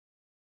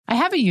I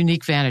have a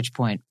unique vantage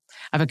point.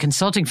 I have a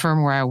consulting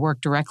firm where I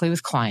work directly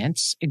with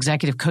clients,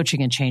 executive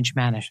coaching and change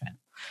management.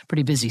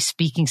 Pretty busy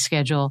speaking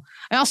schedule.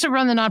 I also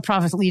run the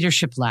Nonprofit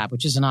Leadership Lab,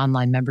 which is an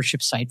online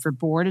membership site for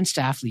board and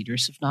staff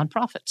leaders of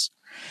nonprofits.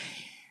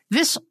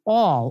 This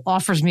all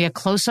offers me a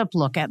close-up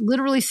look at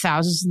literally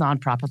thousands of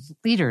nonprofit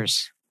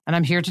leaders. And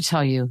I'm here to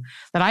tell you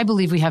that I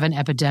believe we have an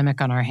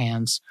epidemic on our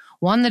hands,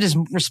 one that is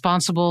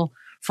responsible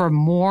for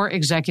more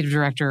executive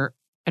director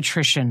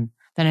attrition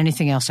than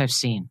anything else I've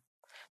seen.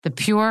 The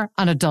pure,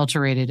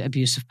 unadulterated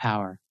abuse of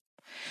power.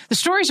 The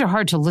stories are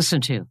hard to listen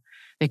to.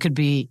 They could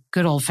be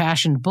good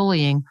old-fashioned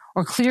bullying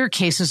or clear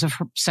cases of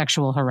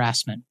sexual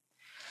harassment.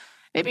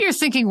 Maybe you're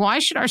thinking, why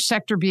should our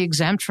sector be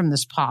exempt from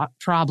this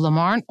problem?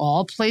 Aren't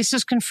all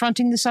places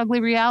confronting this ugly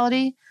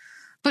reality?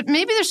 But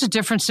maybe there's a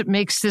difference that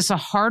makes this a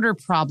harder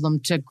problem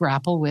to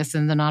grapple with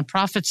in the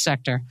nonprofit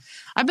sector.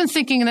 I've been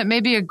thinking that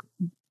maybe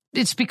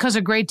it's because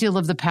a great deal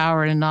of the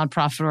power in a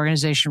nonprofit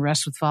organization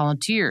rests with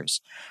volunteers,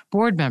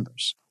 board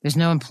members. There's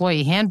no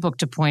employee handbook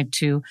to point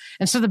to,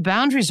 and so the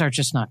boundaries are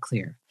just not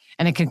clear,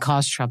 and it can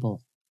cause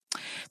trouble.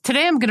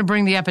 Today, I'm going to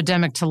bring the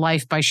epidemic to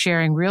life by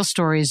sharing real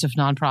stories of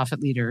nonprofit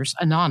leaders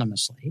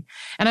anonymously,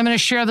 and I'm going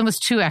to share them with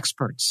two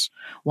experts,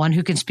 one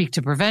who can speak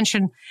to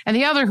prevention and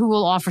the other who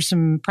will offer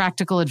some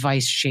practical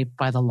advice shaped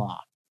by the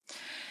law.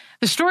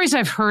 The stories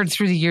I've heard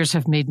through the years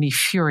have made me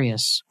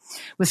furious,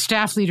 with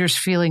staff leaders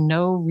feeling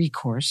no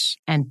recourse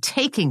and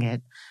taking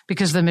it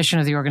because the mission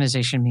of the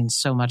organization means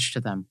so much to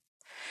them.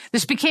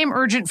 This became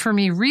urgent for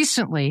me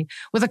recently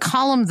with a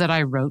column that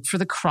I wrote for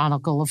the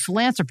Chronicle of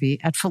Philanthropy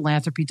at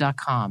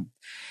philanthropy.com.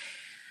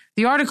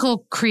 The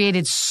article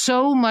created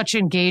so much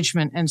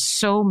engagement and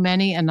so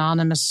many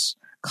anonymous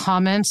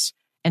comments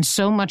and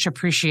so much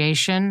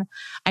appreciation.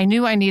 I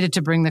knew I needed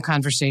to bring the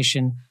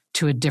conversation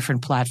to a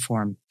different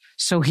platform.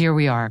 So here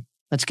we are.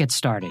 Let's get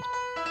started.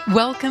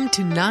 Welcome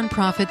to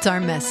Nonprofits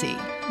Are Messy.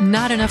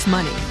 Not enough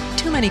money,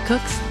 too many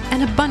cooks,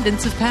 and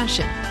abundance of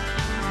passion.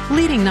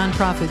 Leading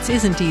nonprofits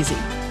isn't easy.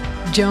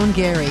 Joan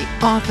Garry,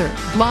 author,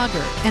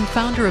 blogger, and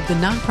founder of the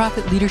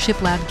Nonprofit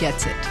Leadership Lab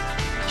gets it.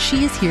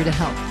 She is here to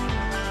help.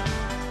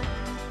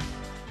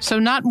 So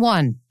not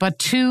one, but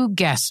two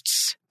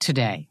guests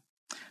today.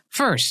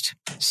 First,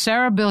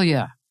 Sarah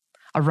Bilyeu,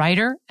 a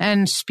writer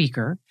and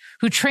speaker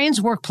who trains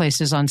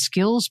workplaces on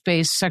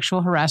skills-based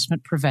sexual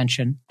harassment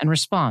prevention and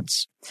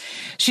response.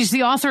 She's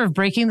the author of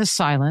Breaking the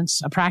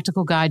Silence, a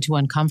practical guide to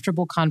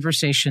uncomfortable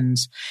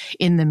conversations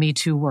in the Me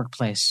Too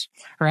workplace.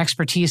 Her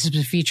expertise has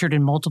been featured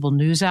in multiple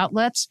news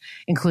outlets,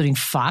 including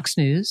Fox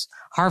News,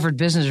 Harvard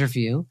Business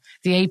Review,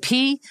 the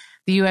AP,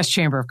 the U.S.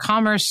 Chamber of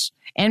Commerce,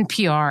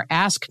 NPR,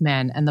 Ask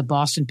Men, and the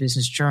Boston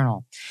Business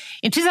Journal.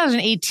 In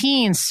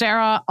 2018,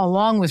 Sarah,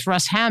 along with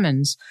Russ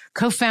Hammonds,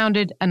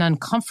 co-founded An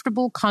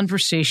Uncomfortable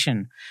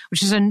Conversation,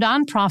 which is a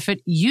nonprofit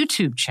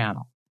YouTube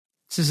channel.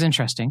 This is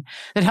interesting,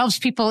 that helps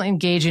people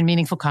engage in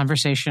meaningful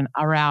conversation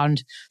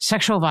around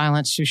sexual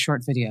violence through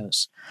short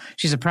videos.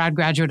 She's a proud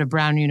graduate of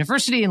Brown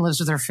University and lives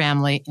with her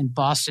family in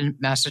Boston,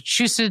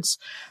 Massachusetts.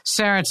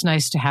 Sarah, it's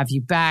nice to have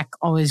you back.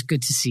 Always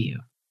good to see you.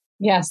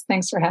 Yes,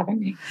 thanks for having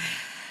me.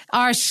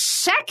 Our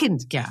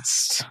second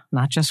guest,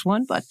 not just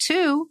one, but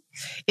two,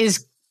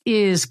 is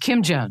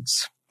Kim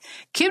Jones.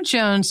 Kim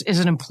Jones is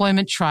an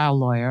employment trial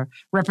lawyer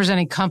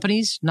representing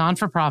companies,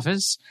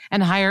 non-for-profits,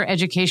 and higher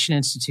education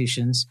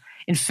institutions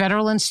in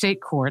federal and state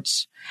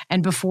courts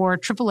and before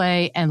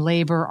AAA and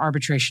labor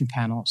arbitration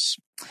panels.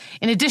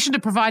 In addition to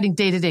providing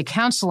day-to-day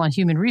counsel on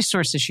human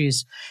resource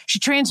issues, she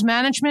trains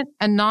management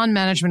and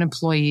non-management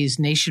employees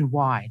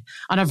nationwide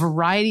on a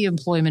variety of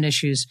employment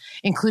issues,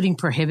 including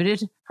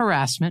prohibited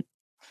harassment,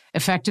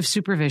 effective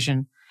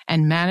supervision,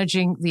 and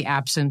managing the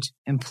absent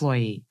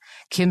employee.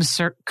 Kim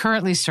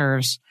currently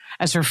serves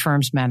as her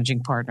firm's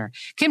managing partner.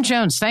 Kim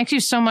Jones, thank you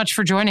so much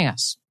for joining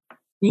us.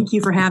 Thank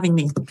you for having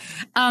me.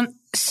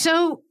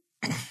 So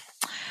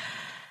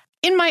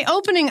in my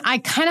opening, I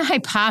kind of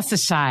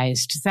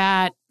hypothesized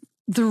that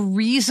the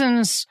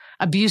reasons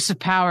abuse of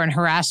power and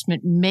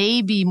harassment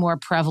may be more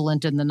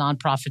prevalent in the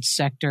nonprofit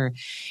sector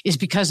is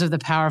because of the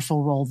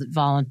powerful role that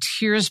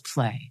volunteers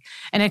play.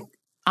 And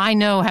I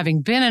know,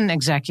 having been an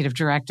executive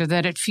director,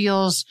 that it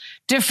feels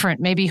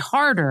different, maybe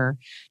harder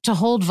to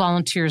hold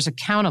volunteers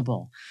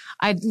accountable.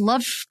 I'd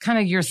love kind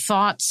of your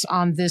thoughts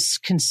on this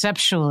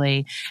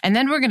conceptually, and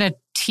then we're going to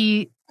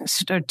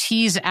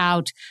tease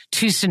out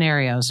two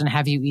scenarios and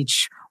have you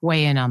each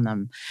weigh in on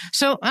them.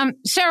 So,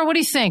 Sarah, what do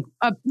you think?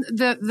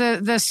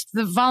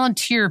 The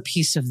volunteer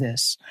piece of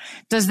this,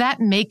 does that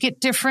make it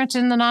different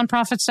in the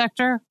nonprofit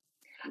sector?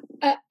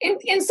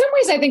 In some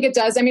ways, I think it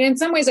does. I mean, in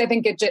some ways, I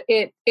think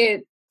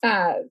it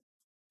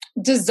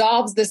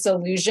dissolves this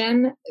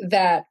illusion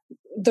that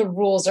the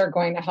rules are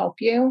going to help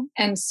you.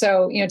 And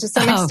so, to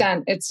some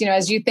extent, it's,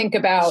 as you think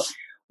about,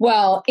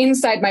 well,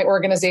 inside my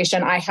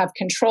organization, I have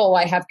control.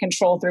 I have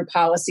control through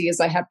policies.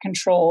 I have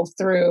control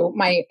through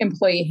my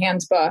employee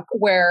handbook,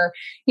 where,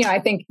 I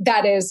think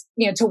that is,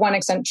 to one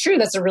extent true.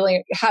 That's a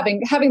really,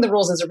 having the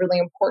rules is a really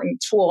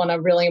important tool and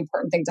a really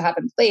important thing to have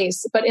in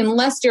place. But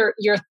unless you're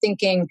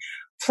thinking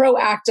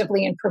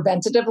proactively and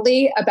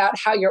preventatively about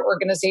how your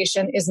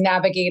organization is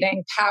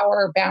navigating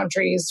power,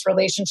 boundaries,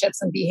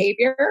 relationships, and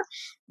behavior,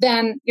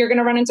 then you're going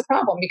to run into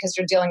problem because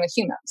you're dealing with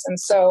humans. And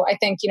so I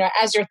think,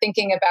 as you're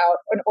thinking about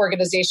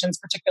organizations,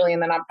 particularly in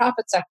the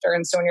nonprofit sector,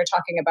 and so when you're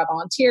talking about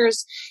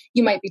volunteers,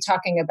 you might be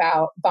talking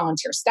about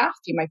volunteer staff,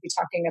 you might be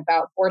talking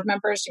about board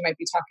members, you might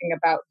be talking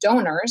about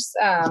donors.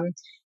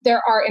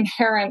 There are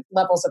inherent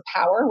levels of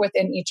power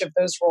within each of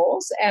those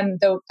roles, and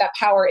though that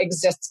power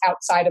exists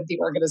outside of the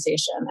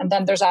organization. And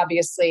then there's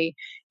obviously,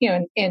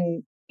 in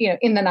the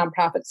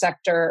nonprofit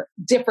sector,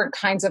 different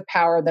kinds of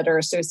power that are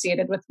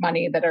associated with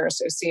money, that are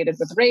associated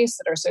with race,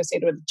 that are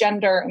associated with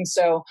gender. And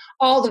so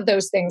all of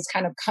those things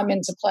kind of come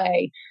into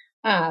play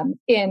and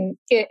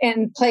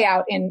play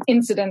out in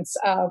incidents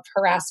of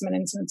harassment,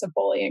 incidents of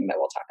bullying that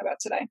we'll talk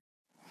about today.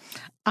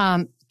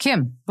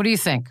 Kim, what do you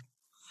think?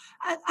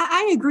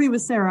 I agree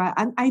with Sarah.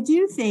 I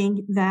do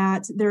think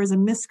that there is a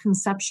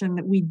misconception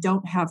that we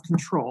don't have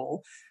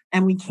control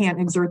and we can't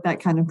exert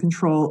that kind of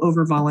control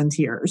over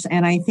volunteers.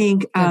 And I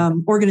think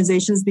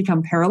organizations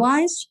become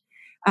paralyzed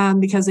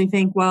because they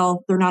think,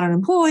 well, they're not an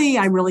employee.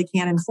 I really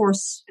can't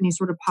enforce any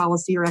sort of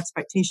policy or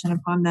expectation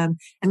upon them.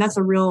 And that's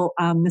a real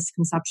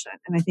misconception.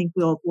 And I think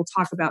we'll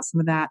talk about some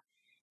of that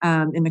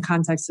in the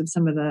context of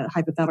some of the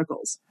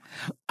hypotheticals.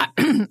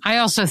 I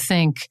also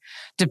think,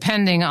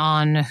 depending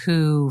on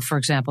who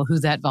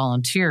that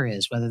volunteer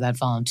is, whether that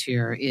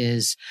volunteer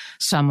is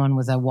someone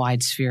with a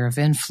wide sphere of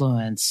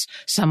influence,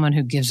 someone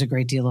who gives a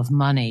great deal of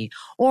money,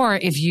 or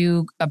if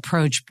you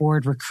approach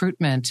board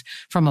recruitment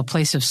from a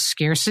place of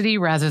scarcity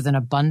rather than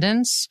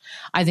abundance,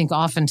 I think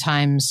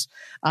oftentimes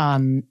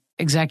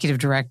executive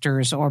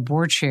directors or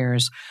board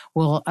chairs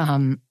will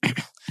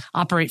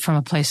operate from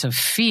a place of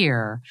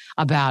fear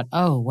about,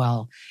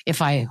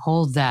 if I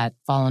hold that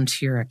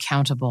volunteer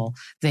accountable,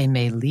 they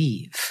may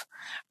leave,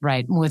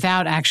 right?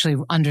 Without actually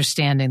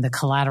understanding the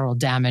collateral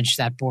damage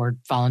that board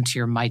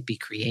volunteer might be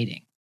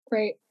creating.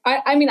 Right.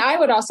 I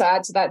would also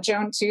add to that,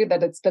 Joan, too,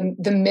 that it's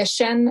the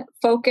mission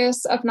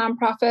focus of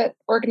nonprofit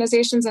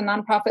organizations and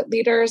nonprofit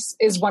leaders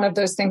is one of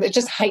those things that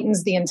just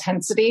heightens the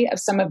intensity of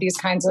some of these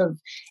kinds of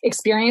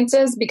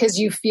experiences, because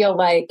you feel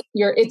like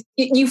your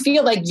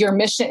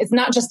mission, it's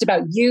not just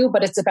about you,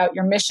 but it's about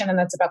your mission, and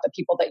that's about the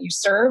people that you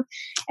serve.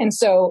 And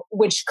so,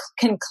 which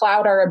can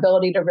cloud our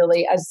ability to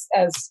really, as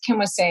Kim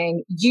was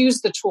saying, use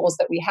the tools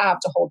that we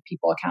have to hold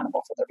people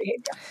accountable for their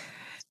behavior.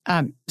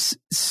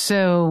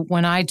 So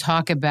when I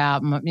talk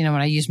about, when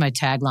I use my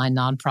tagline,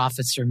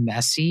 nonprofits are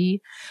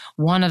messy,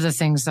 one of the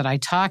things that I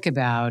talk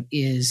about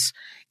is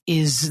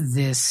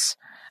this,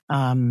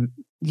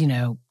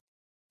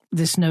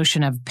 this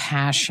notion of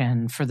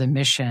passion for the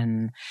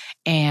mission,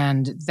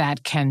 and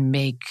that can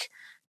make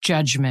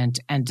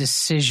judgment and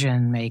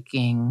decision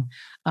making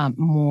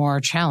more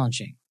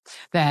challenging.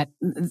 That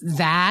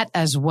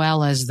as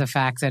well as the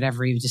fact that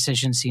every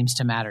decision seems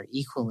to matter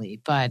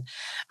equally, but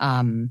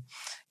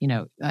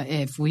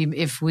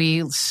if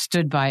we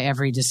stood by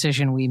every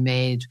decision we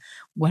made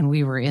when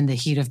we were in the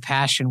heat of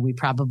passion, we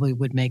probably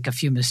would make a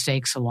few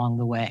mistakes along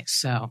the way.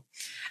 So,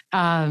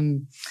 I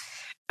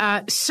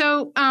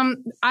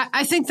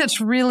think that's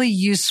really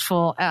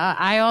useful.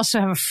 I also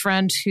have a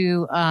friend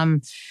who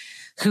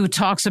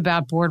talks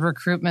about board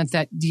recruitment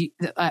that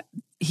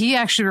he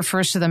actually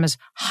refers to them as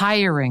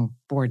hiring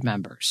board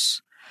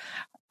members.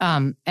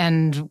 I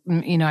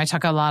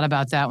talk a lot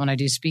about that when I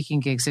do speaking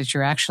gigs, that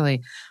you're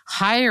actually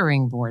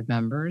hiring board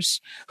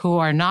members who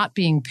are not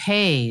being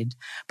paid,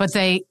 but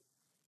they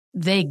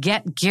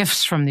get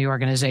gifts from the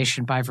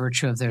organization by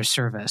virtue of their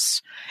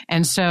service.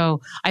 And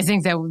so I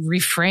think that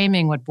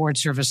reframing what board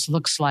service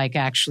looks like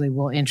actually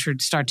will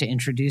start to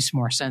introduce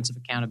more sense of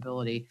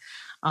accountability.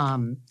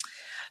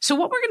 So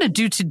what we're going to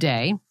do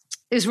today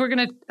is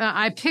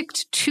I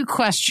picked two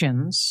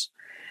questions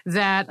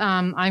that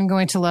I'm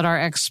going to let our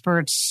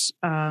experts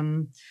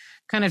kind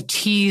of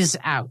tease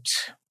out.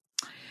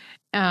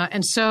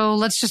 And so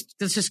let's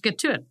just get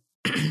to it.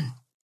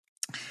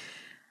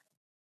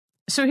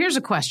 So here's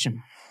a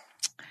question.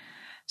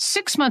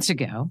 6 months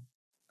ago,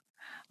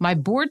 my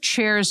board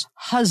chair's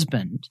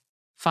husband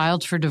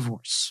filed for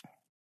divorce,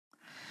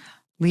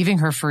 leaving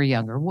her for a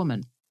younger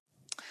woman.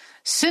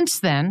 Since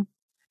then,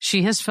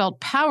 she has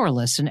felt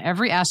powerless in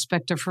every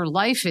aspect of her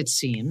life, it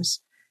seems,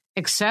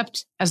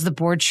 except as the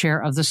board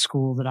chair of the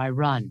school that I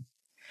run.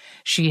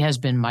 She has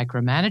been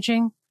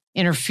micromanaging,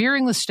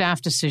 interfering with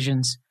staff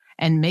decisions,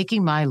 and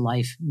making my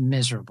life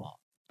miserable.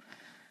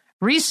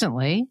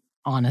 Recently,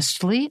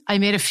 honestly, I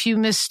made a few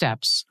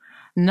missteps.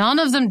 None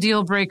of them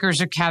deal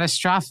breakers or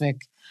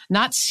catastrophic,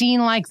 not seen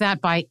like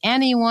that by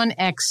anyone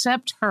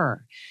except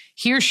her.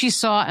 Here she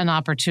saw an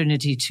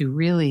opportunity to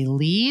really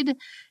lead.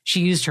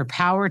 She used her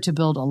power to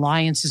build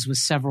alliances with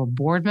several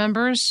board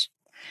members.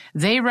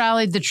 They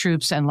rallied the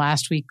troops and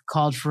last week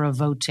called for a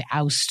vote to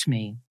oust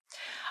me.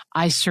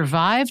 I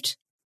survived.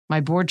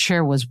 My board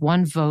chair was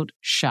one vote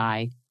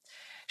shy.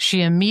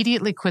 She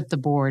immediately quit the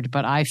board,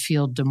 but I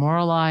feel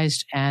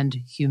demoralized and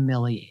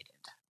humiliated.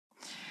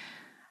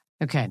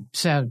 Okay,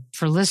 so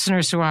for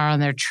listeners who are on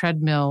their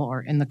treadmill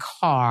or in the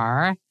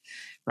car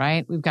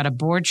right? We've got a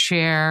board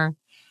chair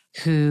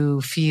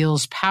who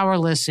feels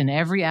powerless in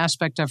every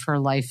aspect of her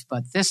life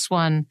but this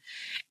one,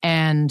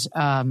 and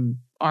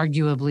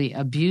arguably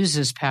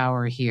abuses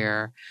power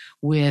here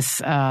with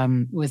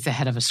the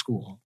head of a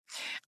school.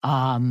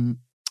 So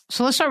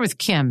let's start with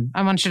Kim.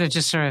 I want you to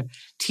just sort of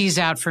tease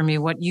out for me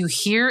what you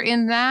hear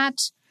in that.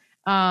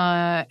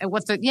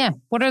 What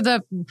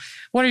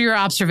are your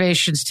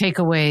observations,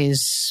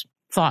 takeaways,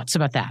 thoughts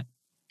about that?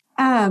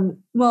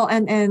 Well,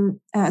 and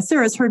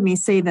Sarah's heard me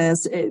say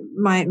this.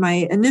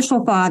 My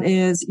initial thought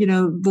is,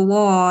 the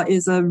law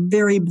is a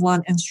very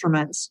blunt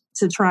instrument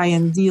to try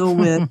and deal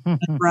with,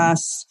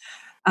 address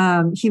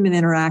human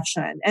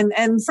interaction.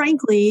 And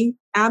frankly,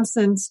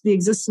 absent the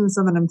existence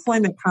of an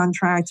employment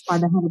contract by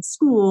the head of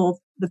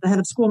school that the head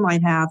of school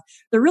might have,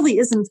 there really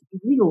isn't a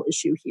legal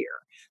issue here.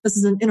 This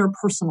is an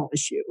interpersonal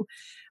issue.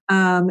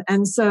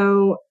 And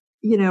so,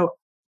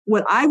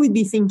 what I would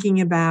be thinking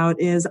about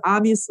is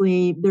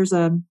obviously there's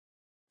an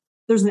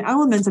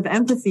element of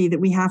empathy that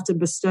we have to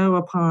bestow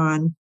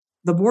upon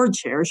the board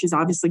chair. She's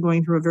obviously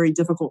going through a very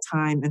difficult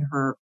time in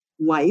her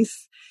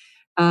life,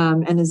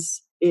 and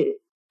is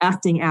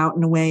acting out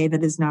in a way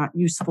that is not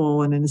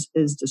useful and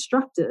is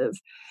destructive.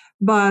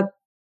 But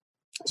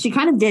she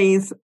kind of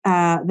gave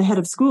the head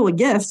of school a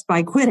gift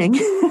by quitting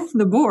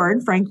the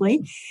board,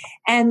 frankly.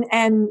 And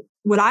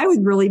what I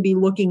would really be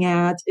looking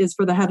at is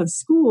for the head of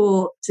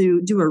school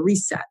to do a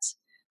reset,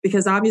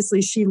 because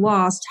obviously she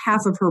lost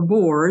half of her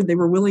board. They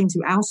were willing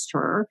to oust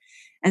her.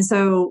 And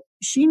so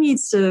she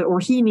needs to, or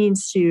he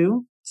needs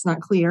to, it's not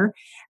clear,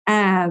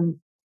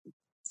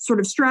 sort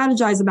of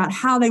strategize about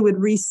how they would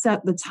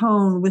reset the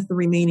tone with the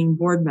remaining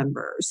board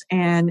members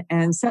and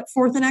set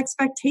forth an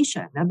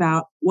expectation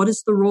about what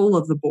is the role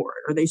of the board.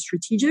 Are they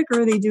strategic or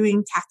are they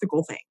doing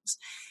tactical things?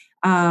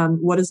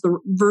 What is the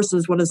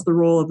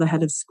role of the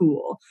head of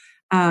school?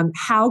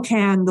 How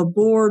can the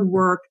board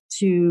work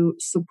to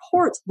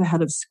support the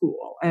head of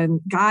school and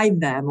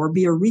guide them or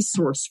be a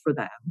resource for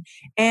them?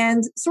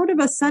 And sort of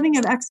a setting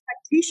of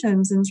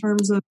expectations in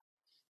terms of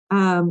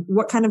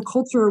what kind of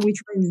culture are we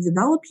trying to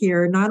develop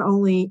here, not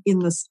only in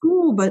the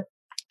school, but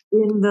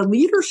in the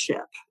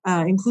leadership,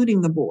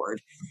 including the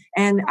board.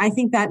 And I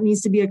think that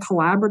needs to be a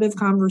collaborative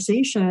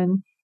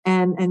conversation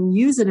and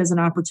use it as an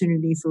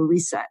opportunity for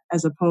reset,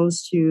 as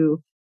opposed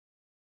to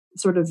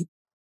sort of,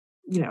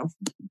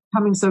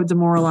 becoming so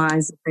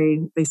demoralized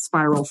that they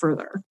spiral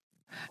further.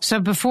 So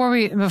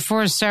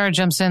before Sarah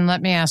jumps in,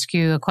 let me ask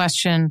you a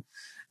question.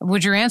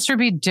 Would your answer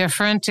be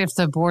different if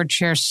the board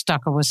chair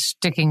was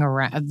sticking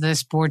around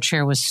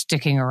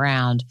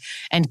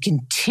and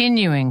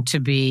continuing to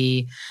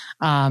be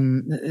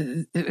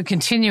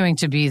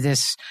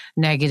this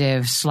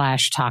negative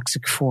 /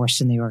 toxic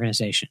force in the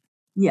organization?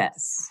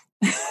 Yes.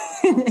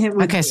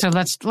 Okay, so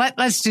let's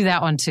do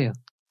that one too.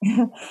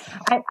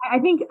 I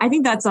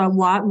think that's a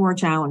lot more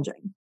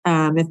challenging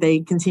if they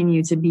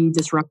continue to be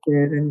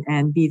disruptive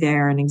and be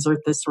there and exert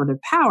this sort of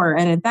power.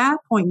 And at that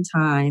point in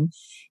time,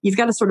 you've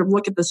got to sort of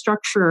look at the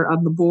structure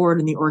of the board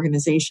and the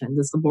organization.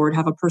 Does the board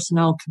have a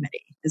personnel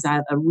committee? Is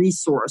that a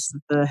resource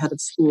that the head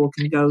of school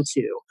can go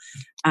to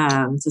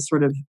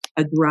sort of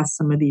address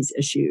some of these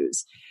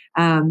issues?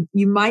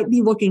 You might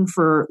be looking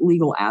for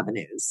legal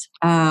avenues.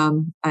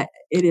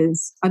 It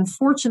is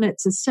unfortunate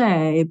to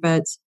say,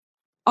 but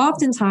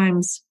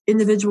oftentimes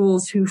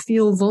individuals who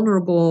feel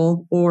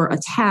vulnerable or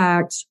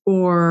attacked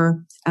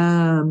or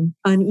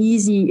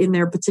uneasy in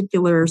their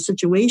particular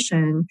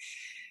situation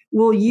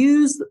will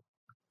use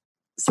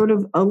sort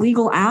of a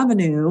legal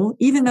avenue,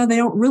 even though they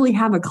don't really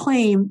have a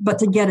claim, but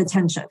to get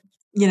attention,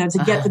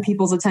 to get the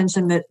people's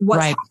attention that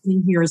what's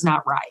happening here is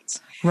not right.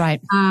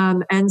 Right.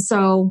 And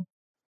so,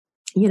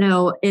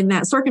 in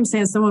that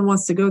circumstance, someone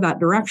wants to go that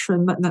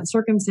direction, but in that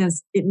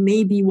circumstance, it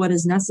may be what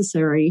is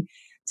necessary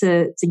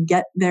to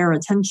get their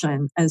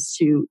attention as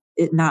to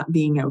it not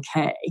being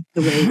okay,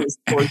 the way this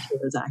board chair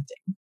is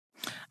acting.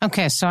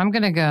 Okay, so I'm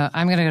going to go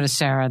to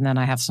Sarah, and then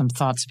I have some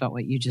thoughts about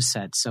what you just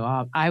said. So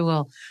I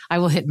will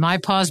hit my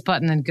pause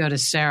button and go to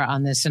Sarah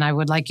on this, and I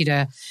would like you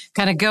to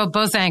kind of go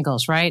both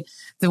angles, right?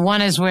 The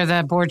one is where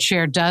the board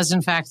chair does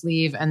in fact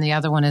leave, and the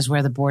other one is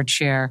where the board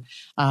chair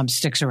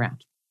sticks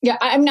around. Yeah,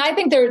 I mean, I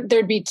think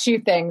there'd be two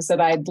things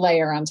that I'd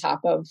layer on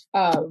top of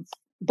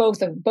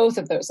both of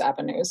those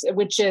avenues,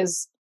 which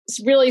is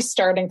really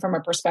starting from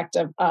a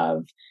perspective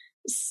of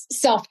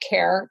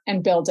self-care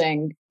and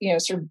building,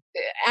 sort of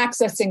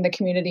accessing the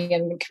community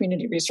and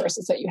community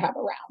resources that you have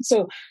around.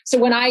 So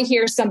when I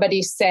hear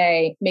somebody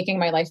say, making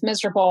my life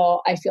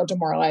miserable, I feel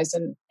demoralized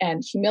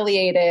and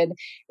humiliated,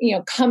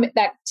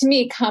 that to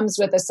me comes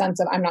with a sense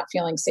of I'm not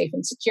feeling safe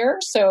and secure.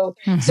 So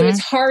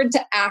it's hard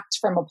to act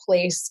from a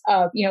place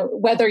of,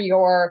 whether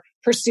you're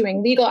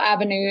pursuing legal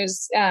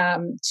avenues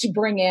to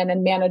bring in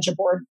and manage a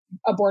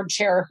board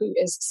chair who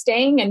is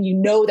staying, and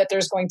that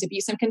there's going to be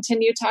some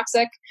continued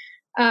toxic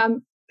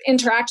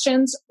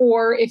interactions,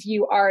 or if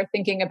you are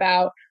thinking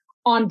about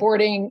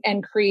onboarding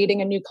and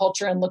creating a new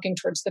culture and looking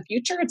towards the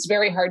future, it's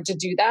very hard to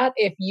do that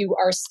if you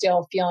are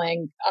still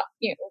feeling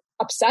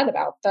upset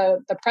about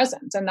the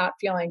present and not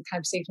feeling kind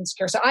of safe and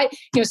secure. So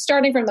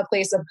starting from the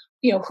place of,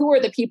 who are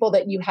the people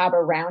that you have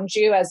around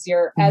you as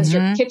your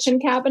kitchen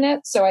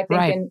cabinet. So I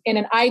think in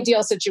an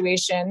ideal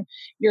situation,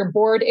 your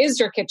board is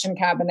your kitchen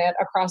cabinet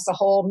across a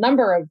whole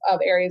number of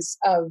areas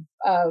of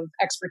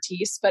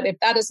expertise. But if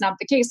that is not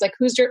the case, like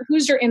who's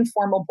your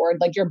informal board,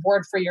 like your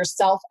board for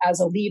yourself as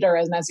a leader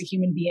and as a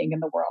human being in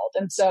the world.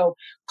 And so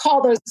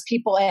call those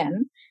people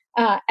in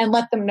and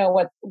let them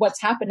know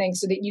what's happening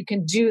so that you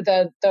can do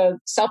the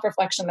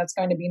self-reflection that's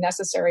going to be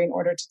necessary in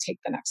order to take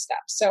the next step.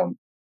 So,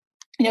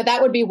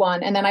 that would be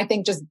one. And then I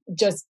think just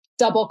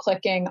double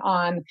clicking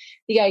on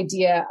the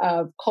idea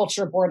of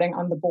culture boarding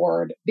on the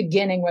board,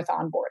 beginning with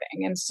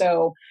onboarding. And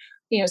so,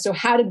 so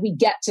how did we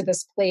get to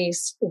this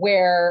place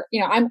where,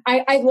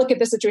 I look at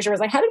this situation where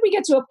it's like, how did we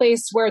get to a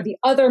place where the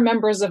other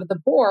members of the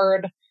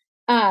board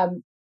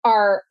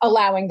are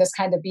allowing this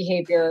kind of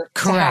behavior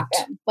to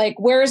happen? Like,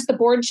 where's the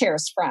board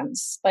chair's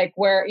friends? Like,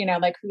 where,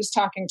 who's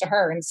talking to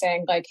her and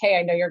saying like, hey,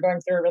 I know you're going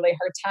through a really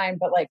hard time,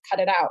 but like, cut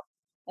it out.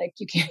 Like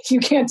you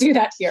can't do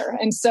that here.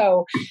 And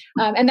so,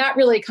 and that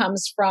really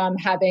comes from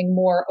having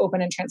more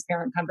open and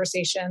transparent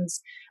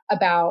conversations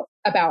about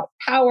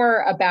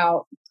power,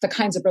 about the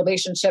kinds of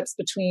relationships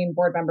between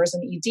board members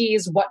and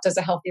EDs. What does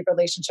a healthy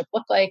relationship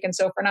look like? And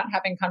so if we're not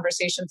having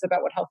conversations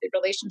about what healthy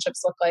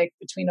relationships look like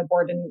between a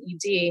board and an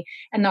ED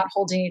and not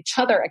holding each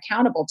other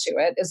accountable to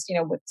it is,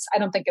 I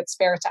don't think it's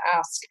fair to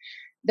ask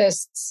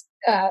this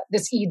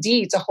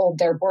ED to hold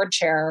their board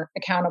chair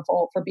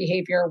accountable for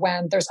behavior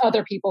when there's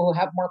other people who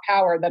have more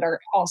power that are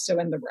also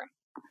in the room.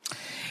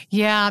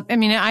 Yeah. I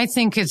mean, I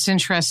think it's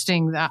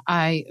interesting that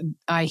I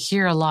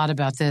hear a lot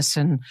about this,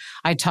 and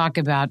I talk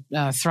about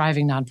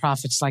thriving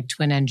nonprofits like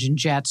Twin Engine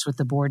Jets with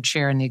the board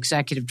chair and the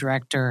executive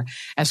director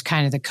as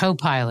kind of the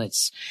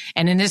co-pilots.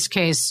 And in this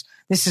case,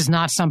 this is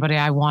not somebody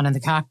I want in the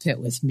cockpit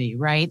with me,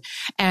 right?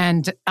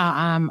 And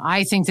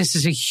I think this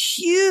is a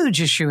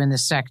huge issue in the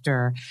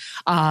sector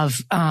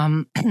of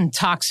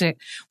toxic,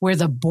 where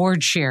the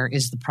board chair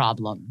is the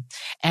problem.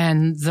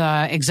 And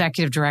the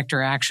executive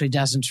director actually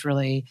doesn't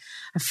really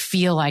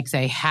feel like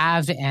they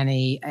have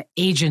any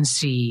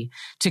agency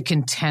to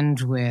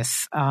contend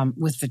with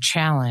the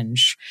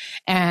challenge.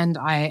 And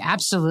I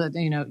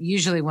absolutely,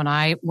 usually when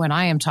I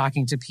am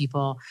talking to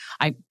people,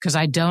 because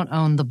I don't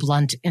own the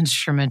blunt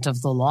instrument of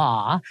the law.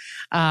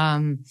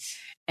 And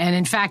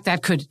in fact, I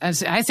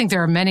think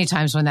there are many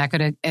times when that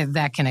can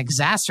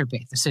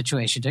exacerbate the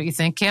situation. Don't you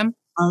think, Kim?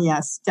 Oh,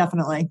 yes,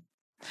 definitely.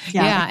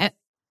 Yeah.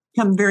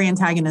 Become very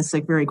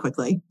antagonistic very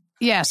quickly.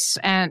 Yes.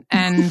 And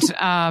in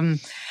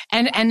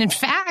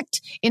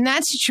fact, in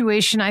that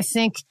situation, I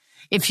think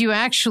if you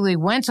actually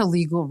went a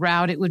legal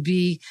route, it would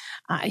be,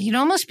 you'd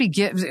almost be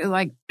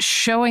like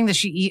showing that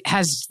she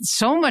has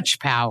so much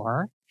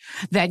power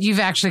that you've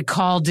actually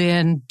called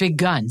in big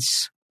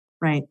guns.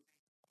 Right.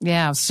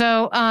 Yeah.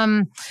 So,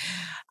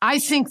 I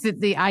think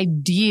that the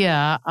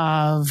idea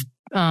of,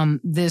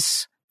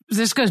 this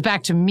goes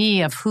back to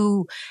me of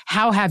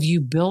how have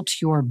you built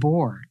your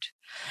board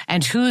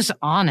and who's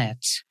on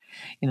it?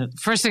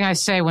 First thing I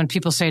say when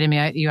people say to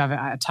me, you have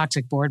a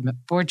toxic board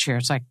chair,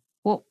 it's like,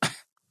 well,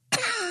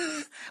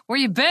 where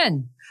you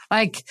been?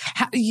 Like,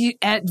 you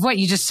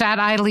just sat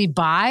idly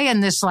by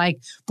and this like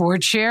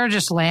board chair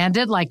just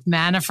landed like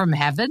manna from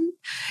heaven?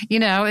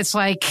 It's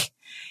like,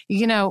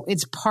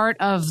 it's part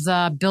of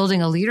the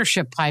building a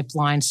leadership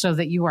pipeline so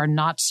that you are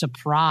not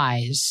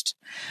surprised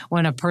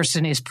when a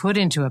person is put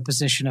into a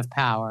position of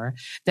power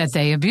that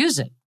they abuse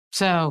it.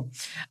 So,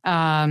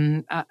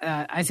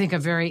 I think a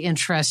very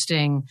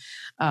interesting,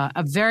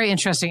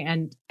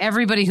 and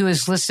everybody who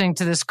is listening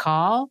to this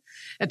podcast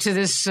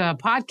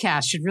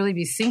should really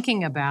be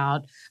thinking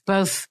about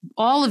both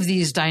all of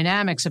these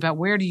dynamics about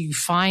where do you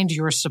find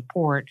your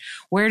support,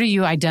 where do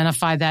you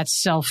identify that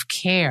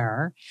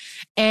self-care,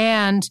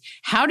 and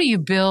how do you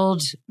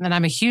build, and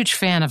I'm a huge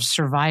fan of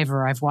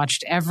Survivor. I've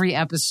watched every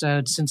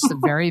episode since the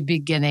very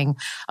beginning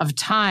of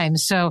time.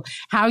 So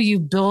how you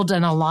build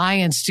an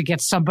alliance to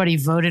get somebody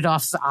voted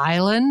off the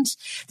island.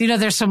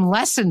 There's some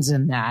lessons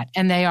in that,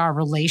 and they are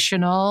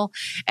relational,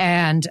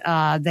 and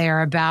they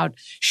are about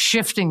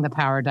shifting the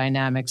power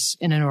dynamics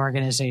in an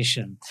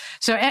organization.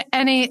 So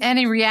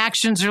any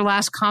reactions or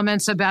last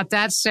comments about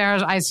that,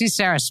 Sarah? I see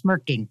Sarah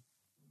smirking.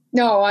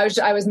 No,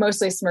 I was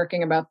mostly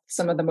smirking about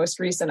some of the most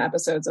recent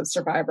episodes of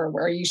Survivor,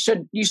 where you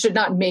should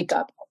not make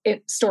up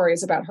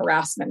stories about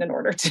harassment in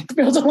order to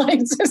build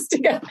alliances to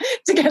get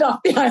off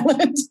the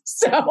island.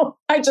 So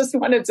I just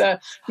wanted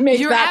to make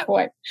that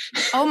point.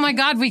 Oh my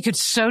God, we could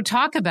so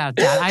talk about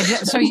that.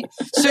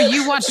 So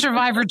you watched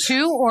Survivor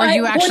too, or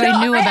you actually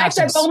knew about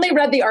this? I've only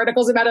read the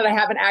articles about it. I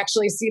haven't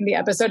actually seen the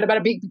episode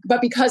about it. But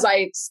because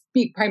I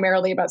speak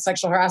primarily about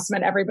sexual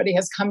harassment, everybody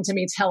has come to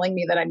me telling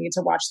me that I need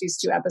to watch these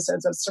 2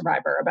 episodes of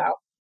Survivor about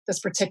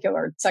this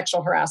particular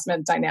sexual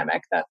harassment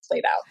dynamic that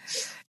played out.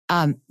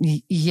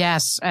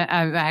 Yes,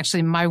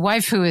 actually, my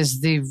wife, who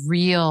is the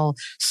real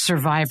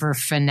Survivor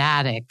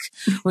fanatic,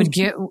 would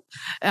get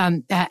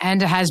and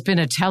has been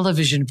a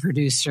television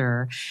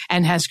producer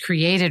and has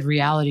created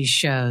reality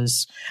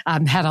shows,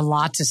 had a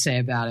lot to say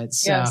about it.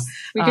 So yes,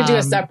 we could do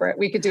a separate.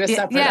 We could do a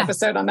separate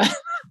episode on that.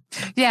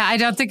 Yeah, I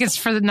don't think it's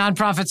for the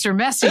nonprofits are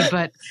messy,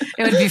 but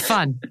it would be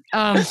fun.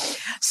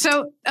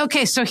 So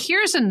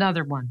here's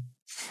another one.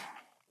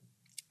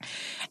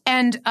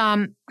 And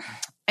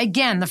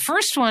again, the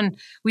first one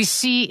we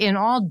see in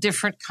all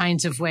different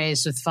kinds of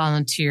ways with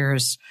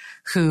volunteers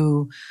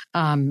who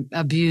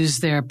abuse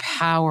their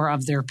power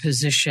of their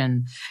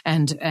position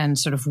and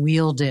sort of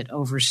wield it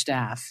over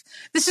staff.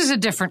 This is a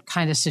different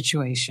kind of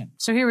situation.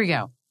 So here we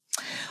go.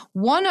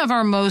 One of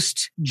our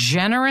most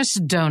generous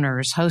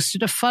donors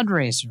hosted a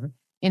fundraiser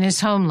in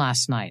his home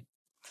last night.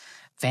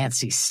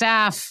 Fancy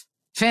staff,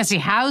 fancy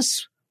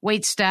house,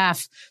 wait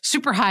staff,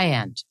 super high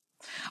end.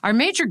 Our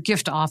major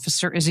gift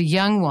officer is a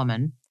young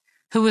woman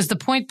who was the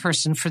point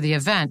person for the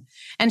event,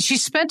 and she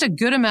spent a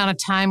good amount of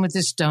time with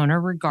this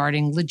donor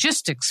regarding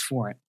logistics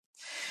for it.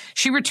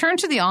 She returned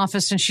to the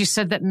office and she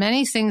said that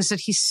many things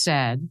that he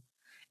said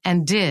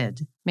and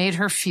did made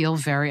her feel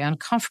very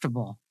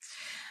uncomfortable.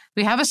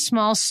 We have a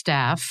small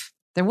staff.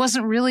 There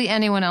wasn't really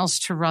anyone else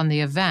to run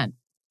the event.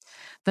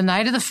 The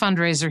night of the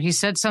fundraiser, he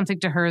said something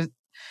to her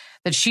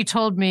that she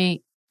told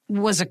me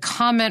was a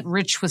comment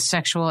rich with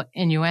sexual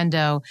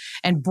innuendo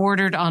and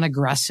bordered on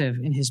aggressive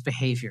in his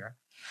behavior.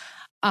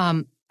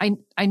 I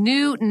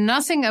knew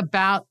nothing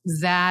about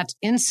that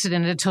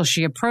incident until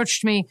she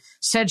approached me,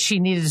 said she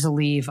needed to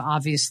leave,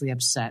 obviously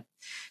upset.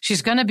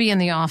 She's going to be in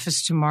the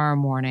office tomorrow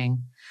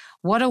morning.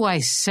 What do I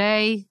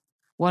say?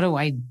 What do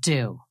I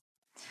do?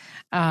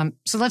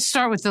 So let's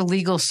start with the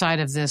legal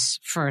side of this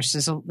first.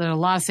 There are a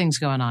lot of things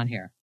going on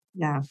here.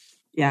 Yeah.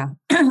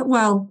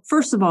 Well,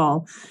 first of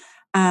all,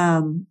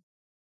 the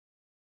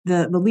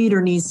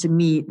leader needs to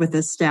meet with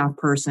this staff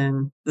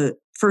person. The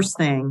first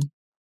thing,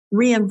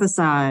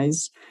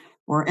 emphasize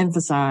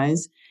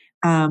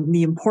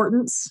the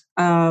importance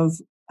of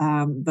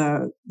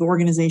the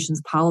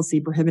organization's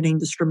policy prohibiting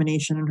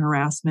discrimination and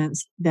harassment.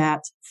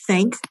 That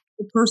thank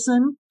the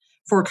person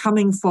for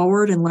coming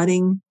forward and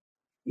letting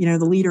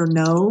the leader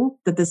know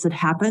that this had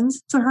happened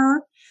to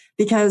her,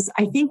 because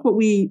I think what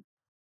we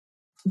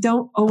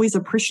don't always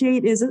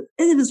appreciate is it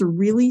is a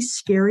really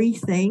scary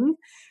thing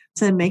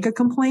to make a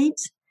complaint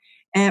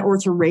or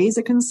to raise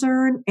a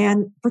concern.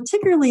 And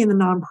particularly in the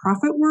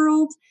nonprofit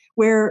world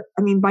where,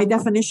 by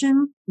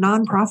definition,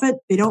 nonprofit,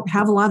 they don't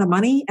have a lot of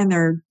money and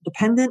they're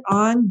dependent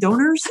on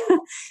donors.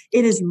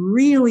 It is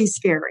really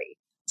scary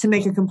to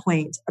make a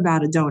complaint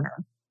about a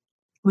donor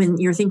when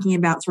you're thinking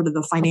about sort of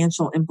the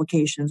financial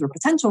implications or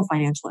potential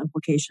financial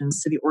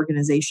implications to the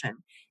organization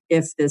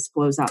if this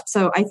blows up.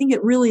 So I think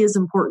it really is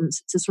important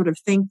to sort of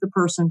thank the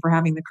person for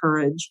having the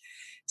courage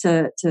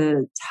to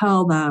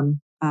tell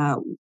them,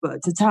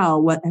 to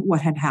tell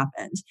what had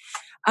happened.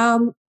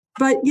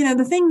 But,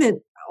 the thing that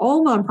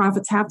all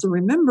nonprofits have to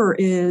remember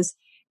is,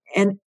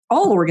 and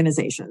all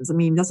organizations,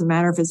 it doesn't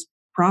matter if it's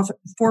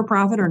for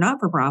profit or not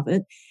for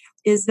profit,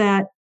 is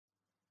that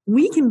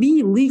we can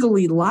be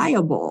legally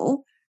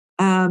liable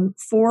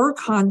for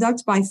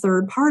conduct by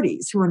third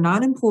parties who are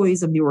not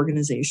employees of the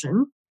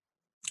organization,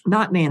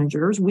 not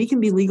managers. We can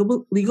be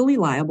legally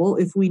liable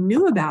if we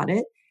knew about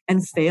it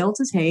and fail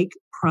to take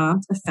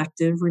prompt,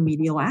 effective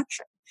remedial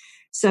action.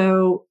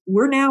 So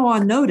we're now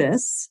on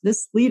notice.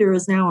 This leader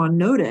is now on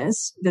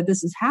notice that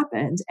this has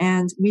happened,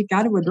 and we've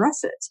got to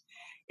address it.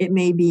 It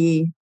may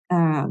be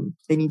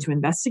they need to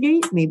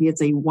investigate. Maybe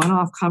it's a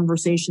one-off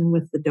conversation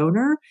with the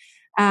donor.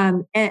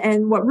 And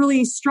what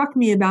really struck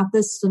me about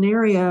this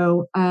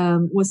scenario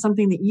was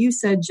something that you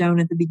said, Joan,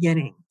 at the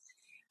beginning.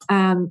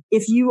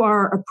 If you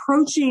are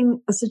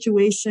approaching a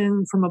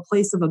situation from a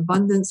place of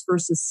abundance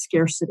versus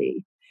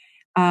scarcity,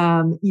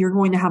 you're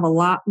going to have a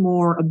lot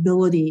more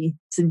ability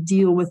to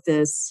deal with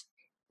this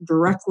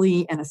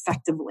directly and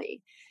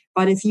effectively.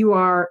 But if you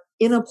are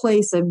in a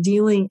place of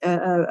dealing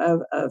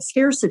of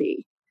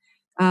scarcity,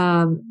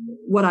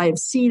 what I've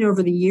seen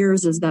over the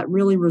years is that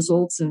really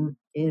results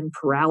in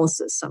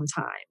paralysis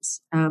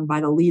sometimes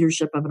by the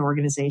leadership of an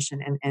organization.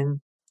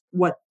 And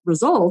what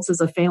results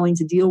is a failing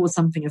to deal with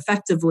something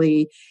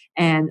effectively,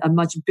 and a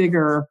much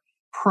bigger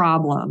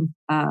problem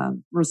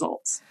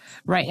results.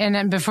 Right. And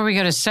then before we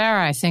go to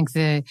Sarah, I think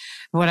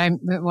what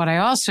I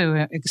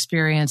also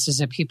experience is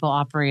that people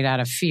operate out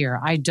of fear.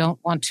 I don't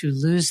want to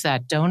lose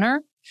that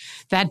donor.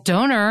 That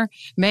donor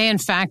may in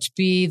fact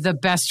be the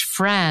best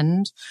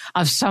friend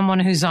of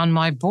someone who's on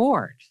my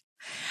board.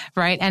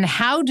 Right. And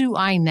how do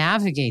I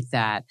navigate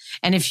that?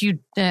 And if you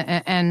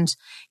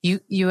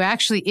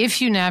actually,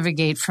 if you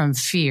navigate from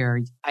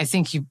fear, I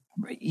think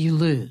you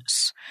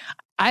lose.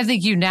 I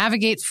think you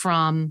navigate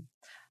from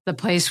the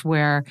place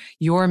where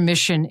your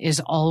mission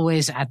is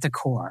always at the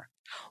core.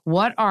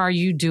 What are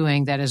you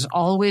doing that is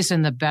always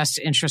in the best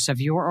interest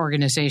of your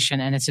organization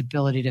and its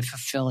ability to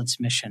fulfill its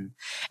mission?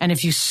 And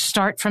if you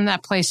start from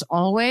that place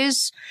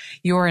always,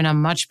 you're in a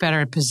much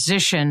better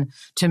position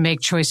to make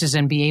choices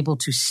and be able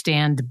to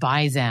stand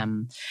by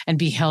them and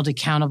be held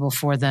accountable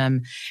for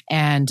them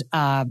and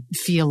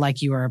feel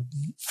like you are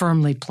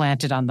firmly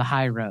planted on the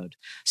high road.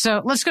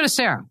 So let's go to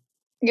Sarah.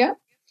 Yeah.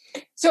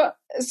 So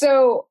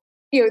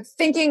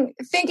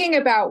thinking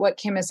about what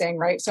Kim is saying,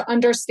 right? So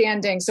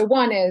understanding. So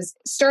one is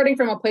starting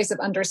from a place of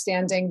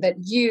understanding that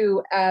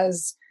you,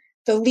 as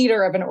the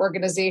leader of an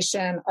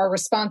organization, are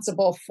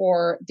responsible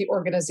for the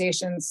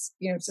organization's,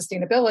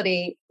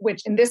 sustainability,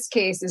 which in this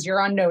case is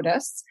you're on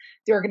notice.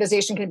 The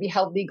organization can be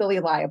held legally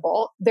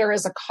liable. There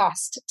is a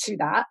cost to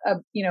that,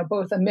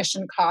 both a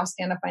mission cost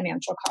and a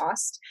financial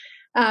cost.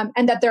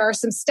 And that there are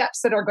some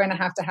steps that are going to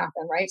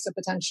happen, right? So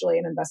potentially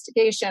an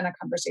investigation, a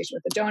conversation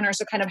with the donor.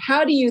 So kind of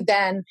how do you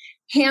then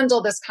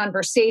handle this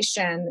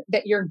conversation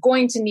that you're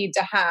going to need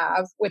to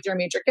have with your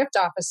major gift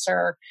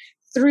officer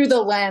through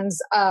the lens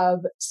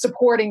of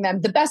supporting them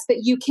the best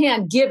that you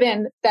can,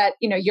 given that,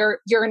 you're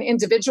an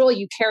individual,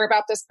 you care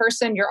about this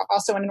person, you're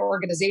also in an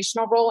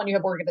organizational role and you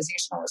have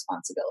organizational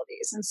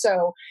responsibilities. And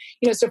so,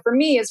 so for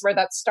me is where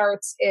that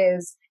starts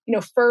is,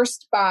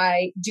 first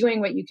by doing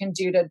what you can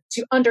do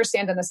to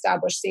understand and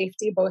establish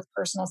safety, both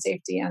personal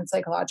safety and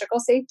psychological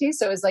safety.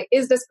 So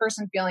is this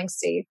person feeling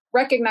safe?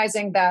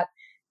 Recognizing that,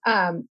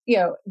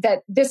 that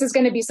this is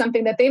going to be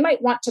something that they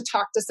might want to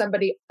talk to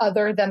somebody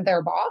other than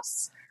their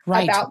boss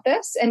about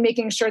this, and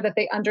making sure that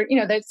they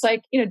that it's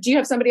like, do you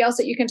have somebody else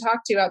that you can talk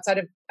to outside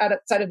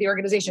of the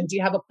organization? Do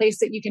you have a place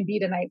that you can be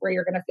tonight where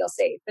you're going to feel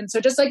safe? And so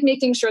just like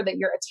making sure that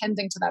you're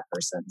attending to that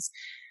person's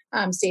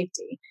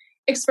safety.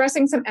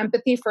 Expressing some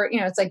empathy for,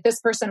 it's like this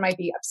person might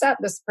be upset.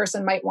 This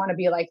person might want to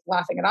be like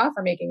laughing it off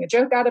or making a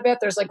joke out of it.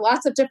 There's like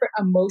lots of different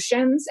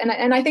emotions.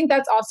 And I think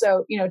that's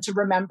also, to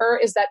remember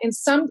is that in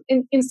some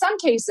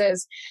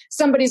cases,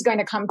 somebody's going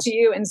to come to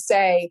you and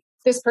say,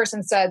 this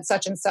person said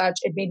such and such,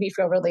 it made me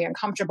feel really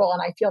uncomfortable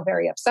and I feel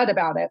very upset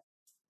about it.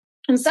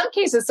 In some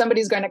cases,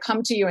 somebody's going to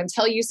come to you and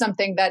tell you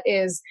something that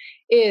is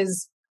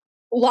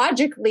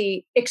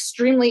logically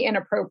extremely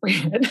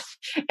inappropriate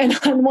and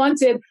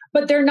unwanted,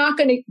 but they're not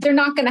going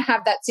to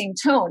have that same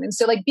tone. And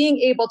so like being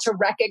able to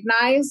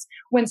recognize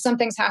when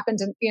something's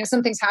happened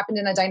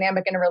in a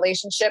dynamic in a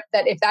relationship,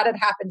 that if that had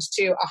happened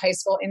to a high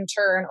school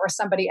intern or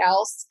somebody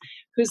else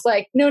who's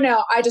like,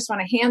 no, I just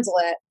want to handle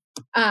it.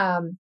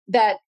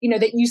 That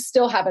you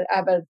still have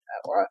an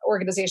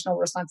organizational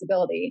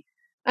responsibility.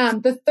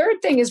 The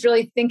third thing is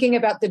really thinking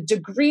about the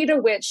degree to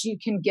which you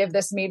can give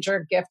this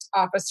major gift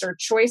officer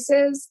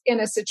choices in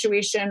a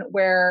situation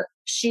where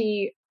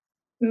she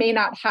may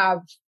not have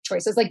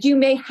choices. Like you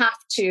may have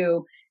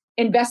to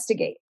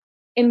investigate,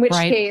 in which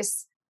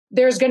case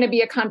there's going to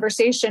be a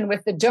conversation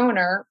with the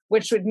donor,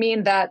 which would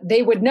mean that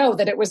they would know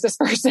that it was this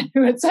person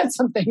who had said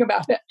something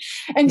about it.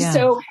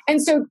 So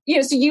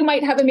you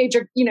might have a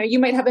major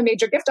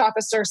gift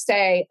officer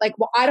say like,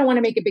 well, I don't want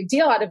to make a big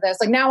deal out of this.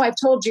 Like now I've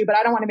told you, but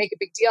I don't want to make a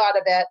big deal out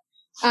of it.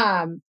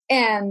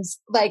 And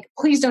like,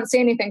 please don't say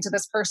anything to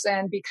this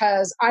person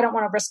because I don't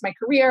want to risk my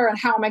career. And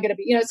how am I going to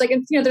be, it's like,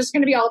 there's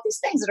going to be all of these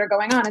things that are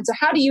going on. And so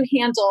how do you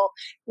handle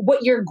what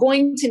you're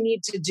going to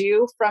need to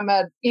do from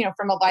a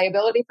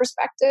liability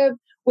perspective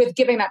with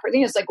giving that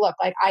person? It's like, look,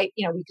 like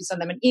we could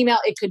send them an email.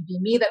 It could be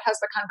me that has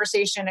the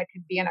conversation. It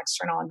could be an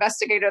external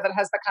investigator that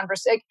has the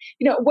conversation,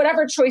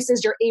 whatever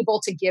choices you're able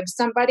to give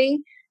somebody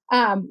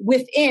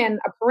within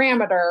a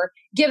parameter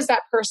gives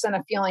that person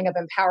a feeling of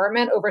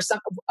empowerment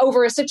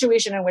over a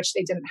situation in which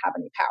they didn't have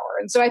any power.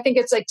 And so I think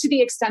it's like to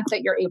the extent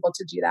that you're able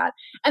to do that.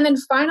 And then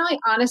finally,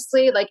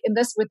 honestly, like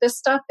with this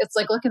stuff, it's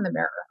like look in the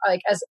mirror,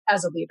 like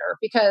as a leader,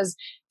 because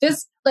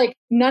this, like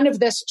none of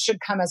this should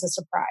come as a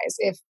surprise.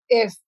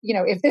 If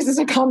this is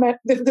a comment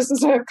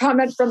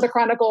from the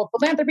Chronicle of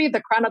Philanthropy,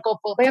 the Chronicle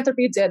of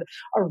Philanthropy did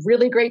a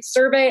really great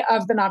survey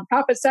of the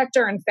nonprofit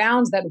sector and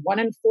found that 1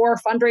 in 4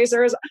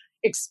 fundraisers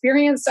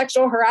experience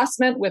sexual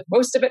harassment, with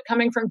most of it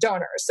coming from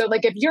donors. So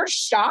like if you're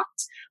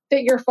shocked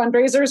that your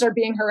fundraisers are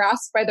being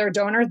harassed by their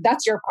donors,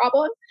 that's your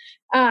problem.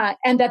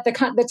 And that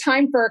the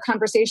time for a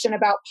conversation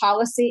about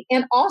policy,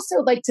 and also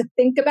like to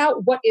think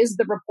about what is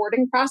the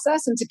reporting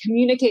process and to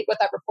communicate what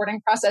that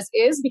reporting process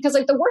is. Because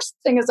like the worst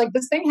thing is like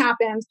this thing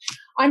happened,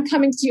 I'm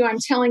coming to you, I'm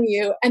telling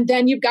you, and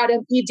then you've got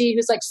an ED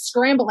who's like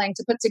scrambling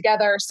to put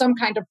together some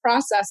kind of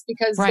process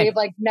because they've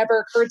like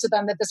never occurred to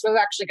them that this was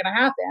actually going to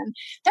happen.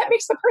 That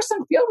makes the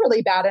person feel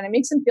really bad, and it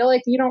makes them feel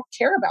like you don't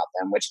care about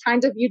them, which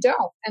kind of you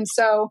don't. And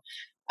so,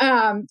 so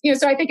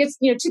I think it's,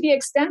 to the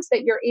extent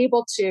that you're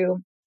able to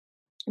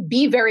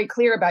be very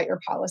clear about your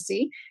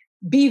policy,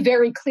 be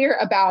very clear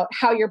about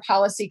how your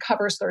policy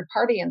covers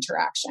third-party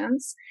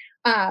interactions.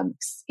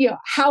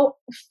 How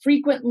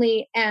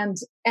frequently and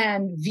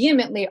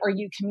vehemently are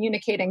you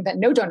communicating that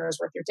no donor is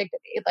worth your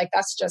dignity? Like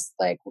that's just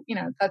like,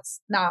 that's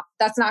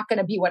not going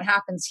to be what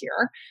happens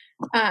here.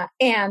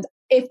 And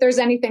if there's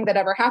anything that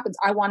ever happens,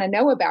 I want to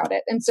know about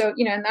it. And so,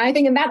 and I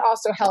think, and that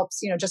also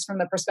helps, just from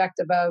the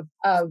perspective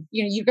of,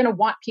 you're going to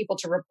want people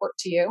to report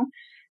to you.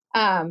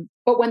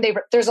 But when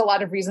there's a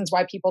lot of reasons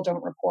why people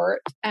don't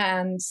report.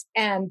 And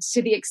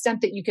to the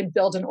extent that you can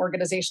build an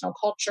organizational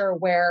culture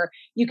where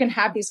you can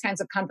have these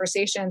kinds of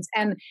conversations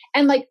and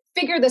like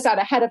figure this out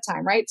ahead of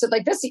time, right? So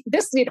like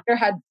this leader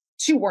had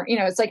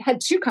had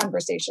two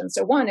conversations.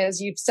 So one is,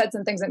 you've said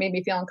some things that made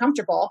me feel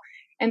uncomfortable.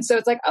 And so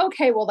it's like,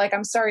 okay, well, like,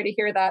 I'm sorry to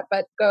hear that,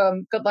 but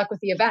good luck with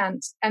the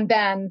event. And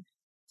then,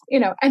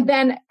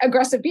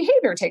 aggressive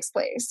behavior takes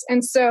place.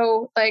 And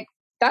so like,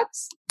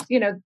 that's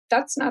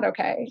not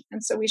okay.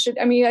 And so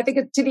I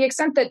think to the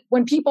extent that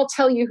when people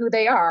tell you who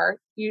they are,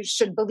 you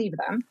should believe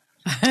them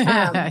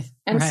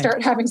and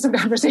start having some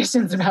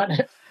conversations about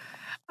it.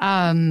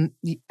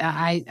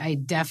 I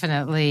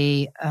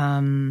definitely,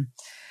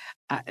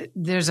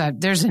 there's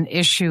an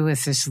issue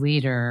with this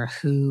leader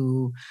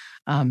who,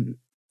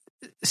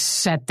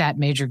 set that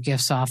major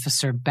gifts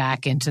officer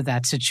back into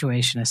that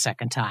situation a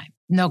second time.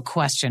 No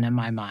question in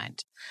my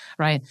mind,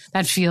 right?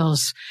 That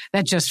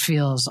just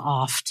feels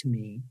off to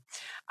me.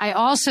 I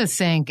also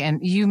think, and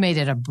you made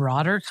it a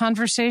broader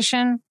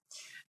conversation,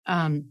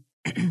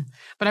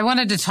 but I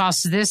wanted to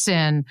toss this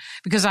in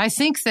because I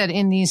think that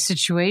in these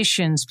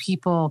situations,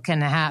 people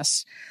can have,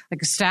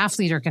 like a staff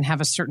leader can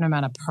have a certain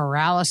amount of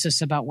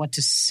paralysis about what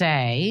to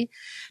say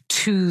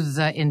to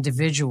the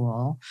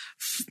individual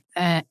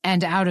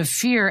and out of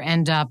fear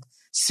end up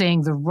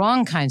saying the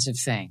wrong kinds of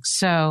things.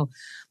 So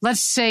let's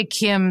say,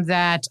 Kim,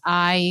 that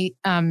I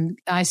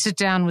sit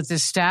down with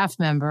this staff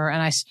member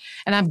and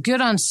I'm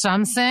good on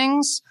some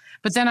things,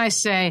 but then I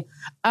say,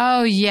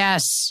 oh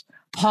yes,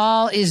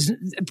 Paul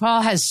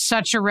has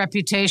such a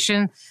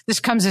reputation. This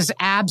comes as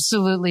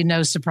absolutely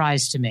no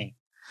surprise to me.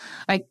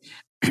 Like,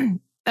 you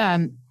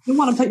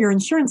want to put your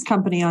insurance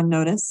company on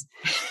notice.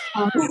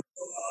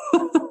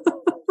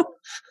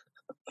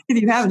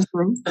 If you have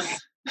insurance.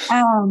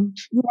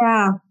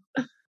 Yeah.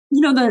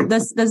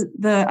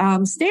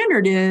 The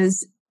standard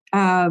is,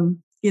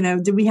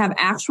 do we have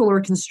actual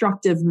or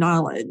constructive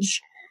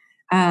knowledge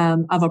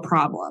of a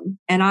problem?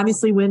 And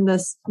obviously when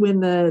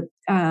the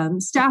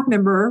staff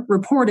member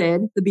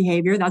reported the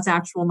behavior, that's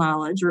actual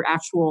knowledge or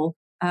actual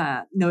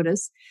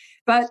notice.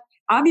 But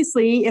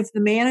obviously if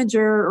the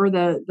manager or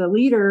the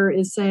leader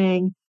is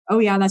saying, oh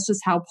yeah, that's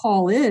just how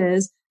Paul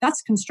is,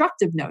 that's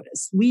constructive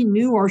notice. We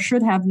knew or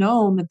should have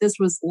known that this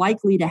was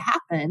likely to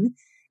happen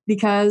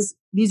because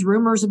these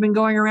rumors have been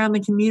going around the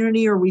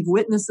community, or we've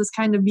witnessed this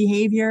kind of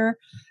behavior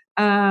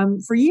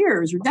for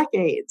years or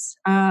decades.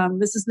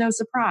 This is no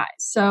surprise.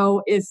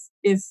 So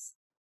if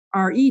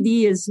our ED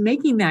is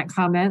making that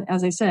comment,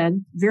 as I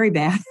said, very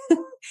bad,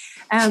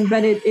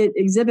 but it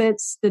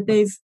exhibits that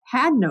they've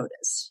had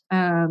notice,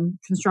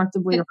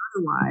 constructively or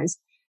otherwise,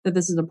 that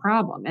this is a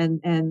problem,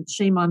 and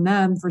shame on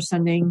them for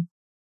sending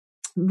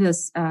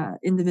this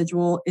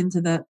individual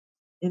into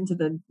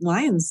the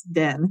lion's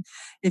den,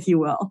 if you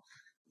will.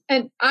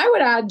 And I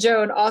would add,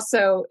 Joan,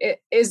 also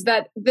is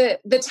that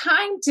the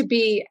time to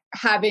be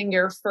having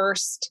your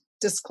first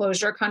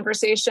disclosure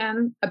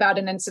conversation about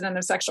an incident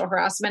of sexual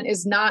harassment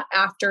is not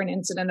after an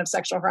incident of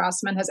sexual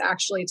harassment has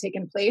actually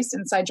taken place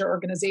inside your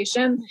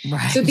organization.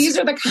 Right. So these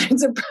are the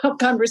kinds of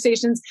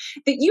conversations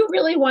that you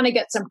really want to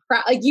get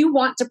you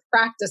want to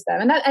practice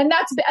them, and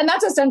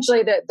that's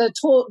essentially the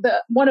tool.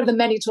 One of the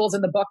many tools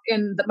in the book,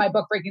 my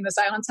book, Breaking the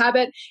Silence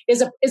Habit,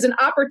 is an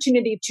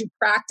opportunity to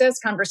practice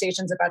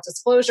conversations about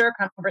disclosure,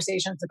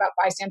 conversations about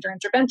bystander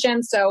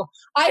intervention. So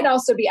I'd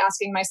also be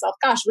asking myself,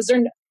 gosh, was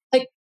there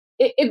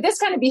if this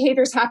kind of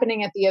behavior is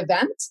happening at the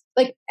event,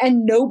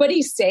 and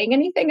nobody's saying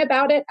anything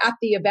about it at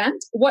the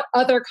event, what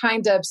other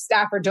kind of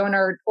staff or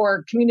donor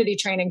or community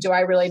training do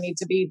I really need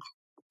to be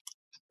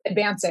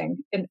advancing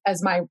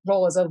as my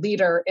role as a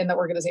leader in the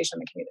organization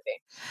and the community?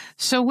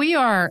 So we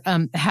are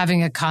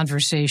having a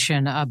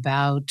conversation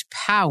about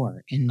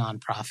power in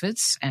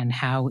nonprofits and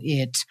how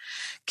it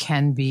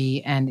can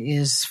be and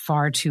is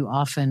far too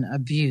often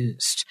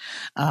abused.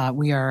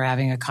 We are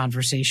having a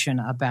conversation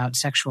about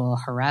sexual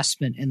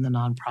harassment in the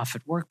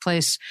nonprofit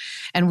workplace.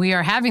 And we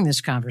are having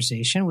this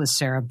conversation with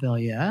Sarah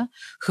Bilyea,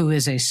 who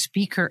is a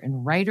speaker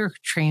and writer who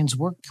trains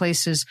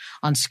workplaces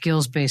on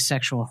skills-based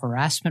sexual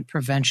harassment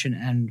prevention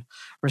and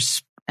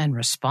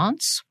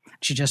response.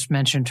 She just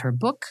mentioned her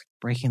book,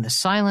 Breaking the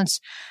Silence,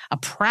 a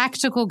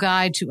practical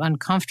guide to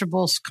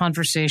uncomfortable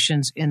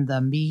conversations in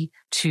the Me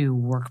Too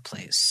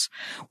workplace.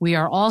 We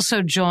are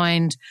also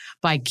joined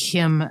by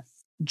Kim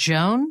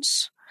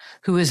Jones,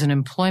 who is an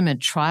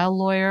employment trial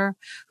lawyer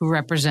who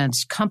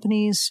represents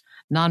companies,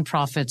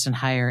 nonprofits, and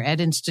higher ed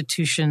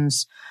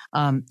institutions.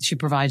 She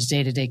provides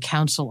day-to-day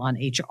counsel on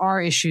HR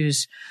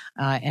issues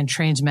and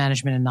trains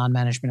management and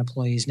non-management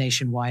employees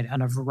nationwide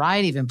on a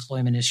variety of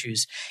employment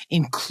issues,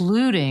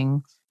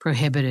 including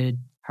prohibited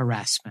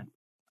harassment.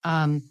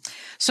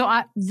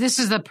 This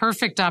is the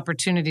perfect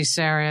opportunity,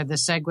 Sarah. The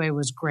segue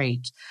was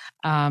great.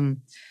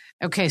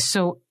 Okay,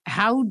 so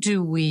how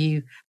do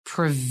we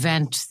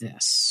prevent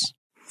this?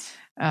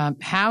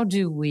 How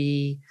do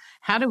we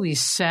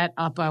set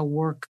up a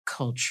work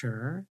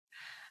culture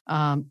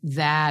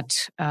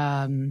that,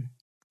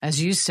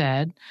 as you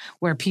said,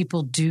 where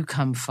people do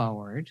come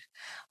forward?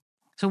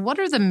 So what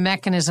are the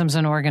mechanisms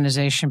an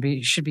organization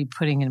should be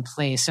putting in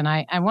place? And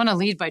I want to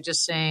lead by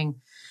just saying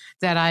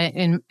that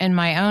in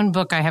my own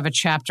book, I have a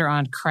chapter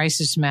on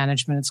crisis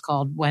management. It's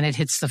called When It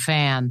Hits the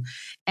Fan.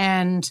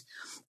 And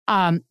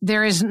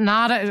there is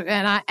not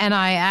and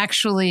I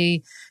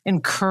actually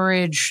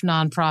encourage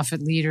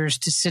nonprofit leaders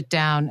to sit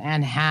down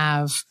and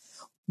have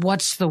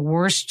what's the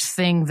worst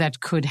thing that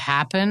could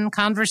happen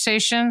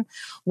conversation.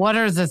 What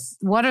are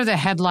the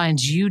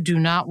headlines you do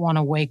not want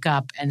to wake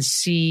up and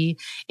see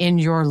in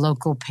your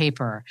local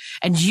paper?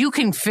 And you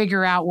can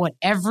figure out what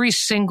every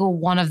single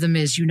one of them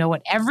is. You know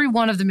what every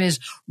one of them is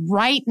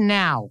right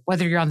now,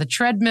 whether you're on the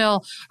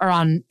treadmill or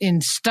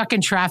stuck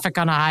in traffic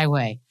on a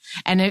highway.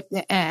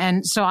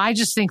 And so I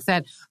just think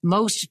that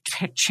most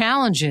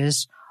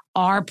challenges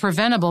are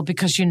preventable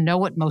because you know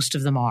what most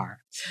of them are.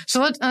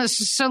 So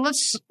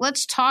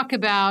let's talk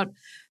about,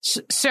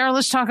 Sarah,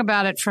 let's talk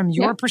about it from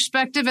your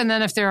perspective. And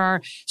then if there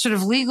are sort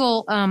of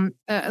legal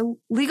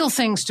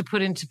things to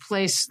put into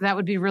place, that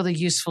would be really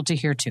useful to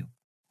hear too.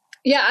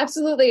 Yeah,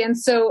 absolutely. And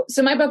so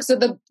my book,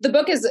 the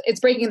book it's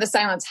Breaking the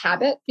Silence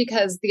Habit,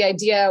 because the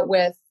idea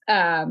with,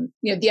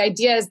 the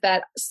idea is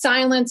that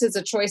silence is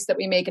a choice that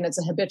we make, and it's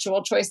a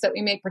habitual choice that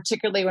we make,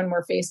 particularly when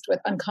we're faced with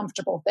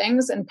uncomfortable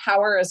things, and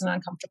power is an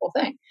uncomfortable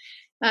thing.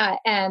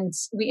 And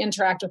we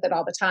interact with it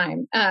all the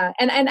time.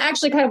 And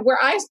actually kind of where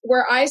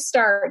I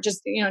start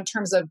just, in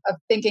terms of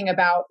thinking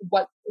about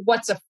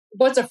what's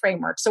a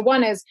framework. So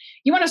one is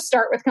you want to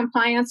start with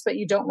compliance, but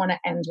you don't want to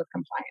end with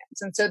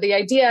compliance. And so the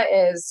idea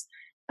is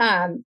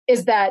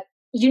that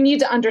you need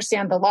to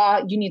understand the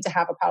law. You need to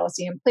have a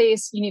policy in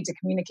place. You need to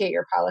communicate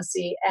your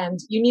policy. And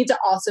you need to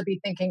also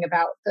be thinking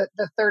about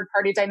the third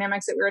party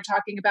dynamics that we were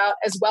talking about,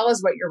 as well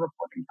as what your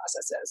reporting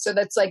process is. So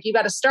that's like, you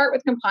got to start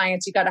with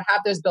compliance. You got to have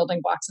those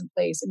building blocks in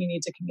place, and you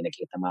need to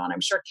communicate them well. And I'm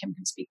sure Kim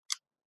can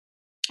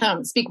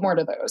speak more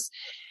to those.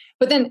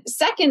 But then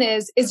second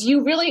is you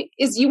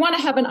want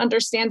to have an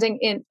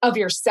understanding of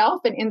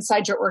yourself and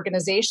inside your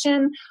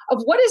organization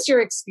of what is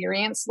your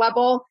experience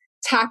level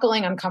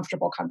tackling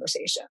uncomfortable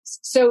conversations.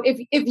 So if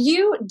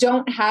you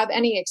don't have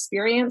any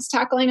experience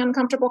tackling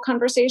uncomfortable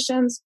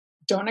conversations,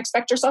 don't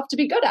expect yourself to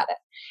be good at it.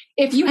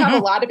 If you have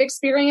a lot of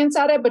experience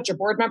at it, but your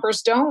board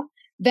members don't,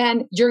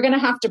 then you're going to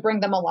have to bring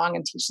them along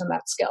and teach them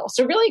that skill.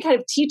 So really kind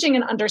of teaching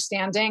and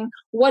understanding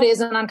what is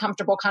an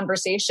uncomfortable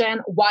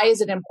conversation, why is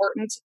it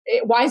important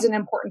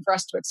for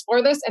us to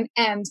explore this,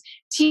 and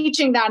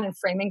teaching that and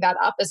framing that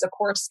up as a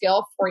core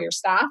skill for your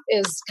staff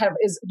is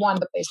one of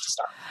the places to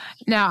start.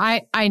 Now,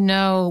 I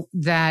know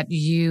that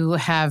you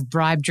have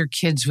bribed your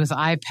kids with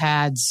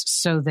iPads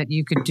so that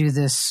you could do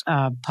this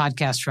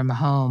podcast from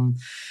home.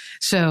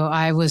 So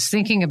I was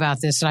thinking about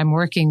this. I'm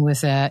working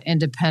with an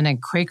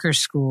independent Quaker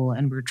school,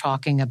 and we're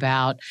talking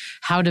about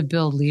how to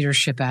build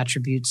leadership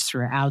attributes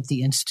throughout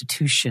the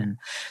institution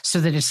so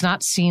that it's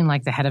not seen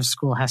like the head of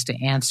school has to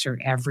answer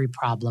every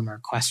problem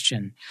or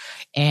question.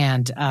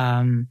 And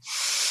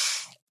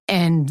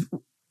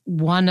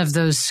one of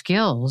those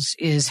skills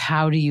is,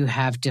 how do you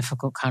have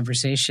difficult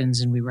conversations?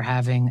 And we were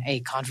having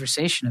a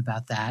conversation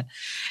about that.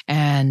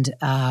 And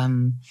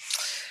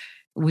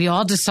we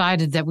all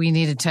decided that we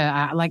needed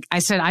to, like I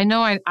said, I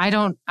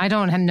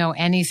don't know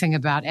anything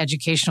about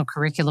educational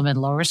curriculum in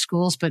lower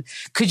schools, but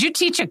could you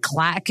teach a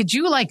class? Could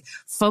you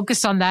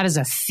focus on that as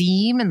a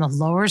theme in the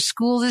lower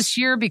school this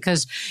year?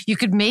 Because you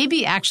could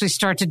maybe actually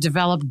start to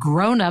develop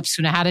grown-ups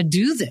who know how to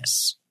do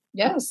this.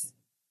 Yes,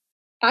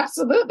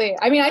 absolutely.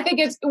 I mean, I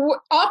think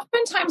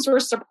oftentimes we're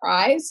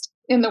surprised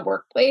in the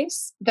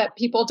workplace that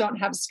people don't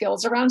have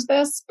skills around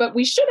this, but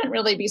we shouldn't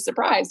really be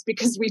surprised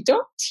because we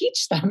don't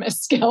teach them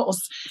as skills.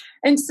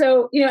 And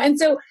so,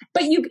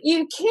 but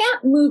you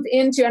can't move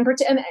into, and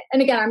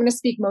again, I'm going to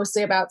speak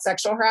mostly about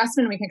sexual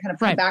harassment. We can kind of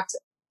come back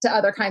to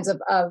other kinds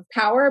of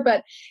power,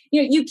 but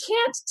you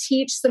can't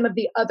teach some of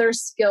the other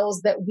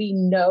skills that we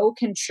know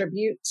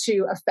contribute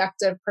to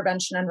effective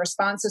prevention and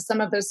response. So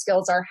some of those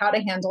skills are how to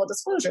handle a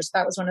disclosure. So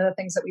that was one of the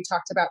things that we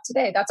talked about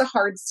today. That's a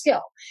hard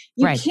skill.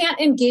 You can't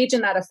engage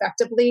in that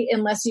effectively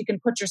unless you can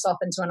put yourself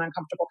into an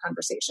uncomfortable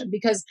conversation,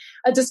 because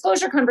a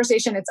disclosure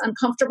conversation, it's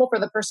uncomfortable for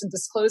the person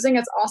disclosing.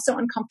 It's also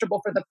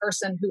uncomfortable for the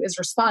person who is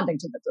responding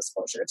to the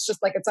disclosure. It's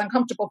just like, it's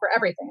uncomfortable for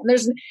everything.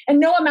 And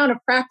no amount of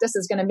practice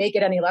is going to make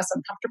it any less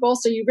uncomfortable.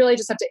 So you really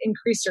just have to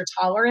increase your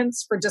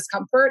tolerance for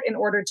discomfort in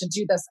order to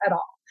do this at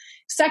all.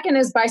 Second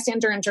is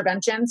bystander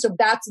intervention. So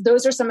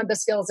those are some of the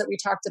skills that we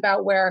talked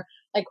about, where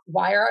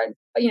why are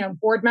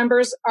board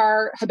members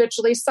are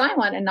habitually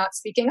silent and not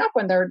speaking up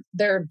when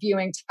they're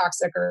viewing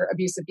toxic or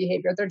abusive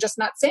behavior. They're just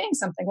not saying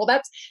something. Well,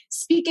 that's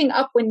speaking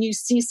up when you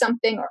see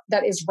something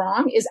that is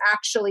wrong is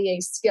actually a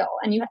skill.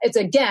 And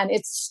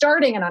it's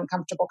starting an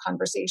uncomfortable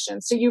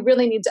conversation. So you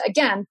really need to,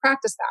 again,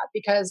 practice that,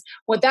 because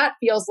what that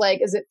feels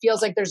like is it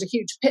feels like there's a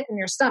huge pit in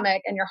your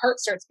stomach and your heart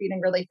starts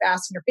beating really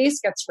fast and your face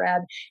gets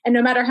red. And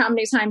no matter how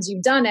many times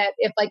you've done it,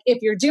 if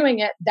you're doing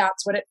it,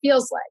 that's what it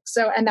feels like.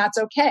 So, and that's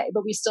okay,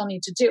 but we still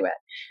need to do it.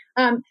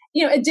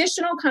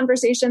 Additional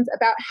conversations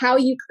about how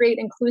you create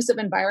inclusive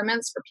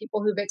environments for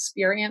people who've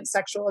experienced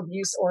sexual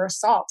abuse or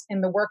assault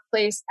in the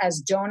workplace as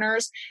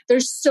donors.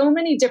 There's so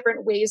many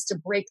different ways to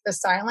break the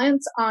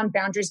silence on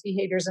boundaries,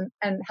 behaviors,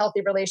 and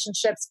healthy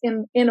relationships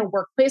in a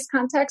workplace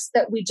context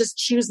that we just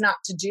choose not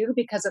to do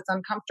because it's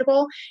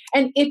uncomfortable.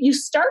 And if you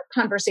start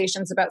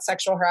conversations about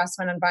sexual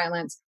harassment and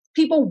violence,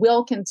 people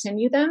will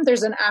continue them.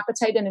 There's an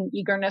appetite and an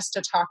eagerness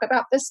to talk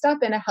about this stuff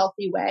in a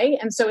healthy way.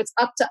 And so it's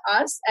up to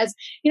us as,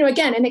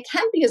 again, and it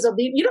can be as a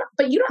leader,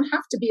 but you don't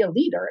have to be a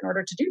leader in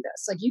order to do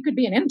this. Like you could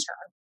be an intern.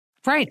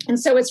 Right. And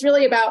so it's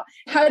really about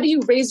how do you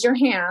raise your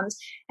hand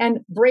and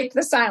break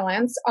the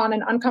silence on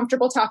an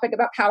uncomfortable topic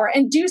about power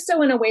and do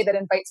so in a way that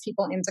invites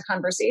people into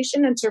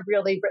conversation and to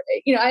really,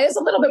 it's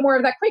a little bit more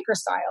of that Quaker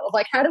style of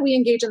like, how do we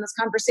engage in this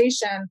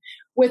conversation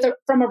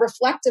from a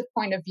reflective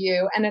point of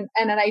view and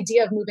an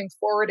idea of moving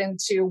forward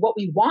into what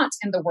we want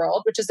in the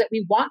world, which is that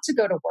we want to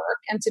go to work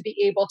and to be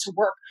able to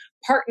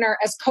partner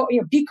as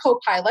be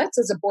co-pilots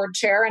as a board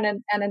chair and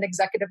an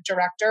executive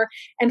director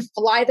and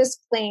fly this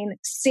plane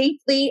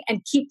safely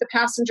and keep the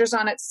passengers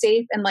on it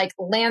safe and like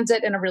land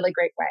it in a really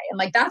great way. And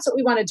like, that's what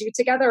we want to do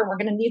together. And we're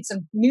going to need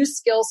some new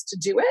skills to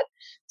do it.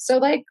 So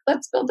like,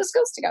 let's build the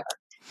skills together.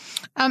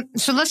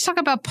 So let's talk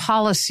about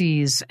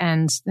policies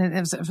and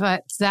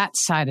that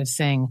side of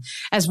thing.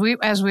 As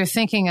we're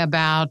thinking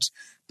about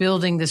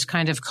building this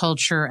kind of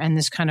culture and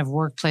this kind of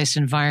workplace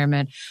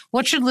environment,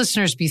 what should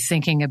listeners be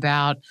thinking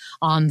about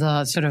on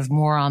the sort of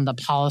more on the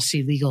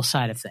policy legal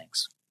side of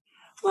things?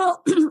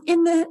 Well,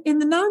 in the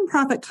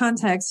nonprofit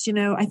context,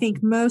 I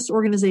think most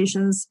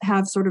organizations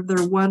have sort of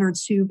their one or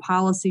two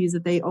policies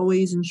that they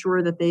always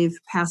ensure that they've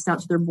passed out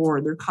to their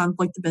board. Their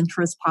conflict of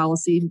interest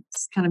policy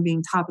kind of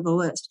being top of the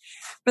list.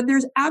 But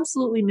there's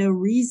absolutely no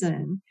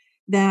reason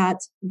that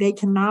they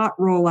cannot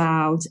roll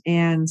out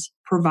and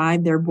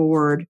provide their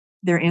board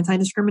their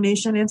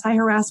anti-discrimination,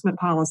 anti-harassment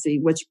policy,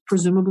 which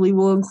presumably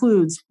will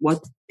include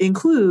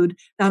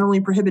not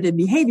only prohibited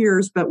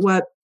behaviors, but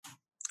what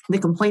the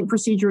complaint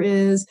procedure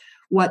is,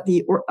 what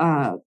the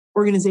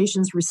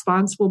organization's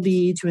response will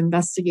be to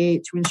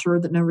investigate, to ensure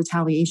that no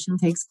retaliation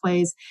takes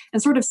place,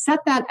 and sort of set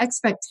that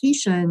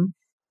expectation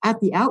at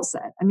the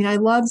outset. I mean, I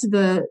loved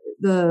the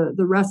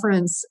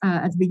reference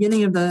at the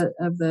beginning of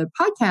the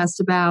podcast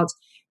about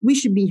we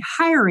should be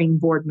hiring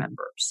board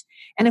members.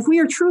 And if we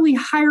are truly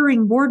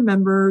hiring board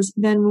members,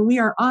 then when we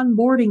are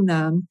onboarding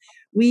them,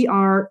 we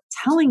are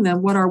telling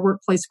them what our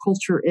workplace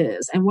culture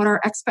is and what our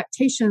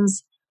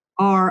expectations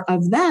are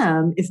of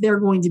them if they're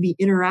going to be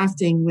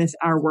interacting with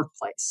our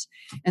workplace.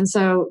 And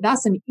so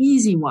that's an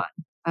easy one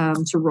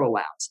to roll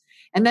out.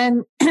 And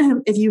then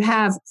if you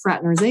have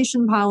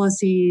fraternization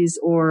policies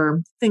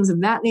or things of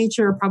that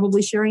nature,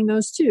 probably sharing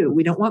those too.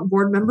 We don't want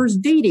board members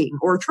dating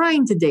or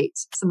trying to date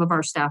some of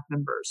our staff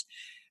members.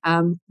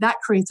 That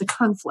creates a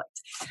conflict.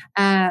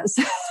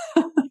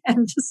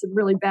 And just a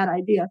really bad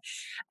idea.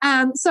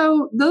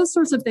 So those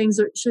sorts of things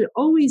should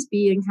always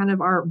be in kind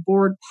of our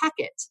board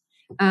packet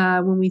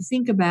when we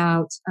think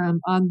about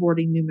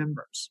onboarding new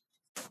members.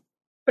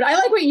 But I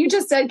like what you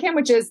just said, Kim,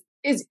 which is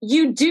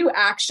you do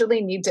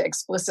actually need to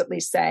explicitly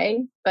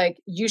say,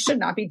 like, you should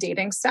not be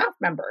dating staff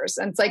members.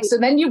 And it's like, so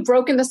then you've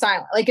broken the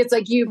silence. Like, it's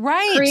like you've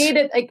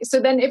created, like, so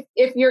then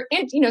if you're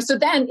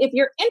if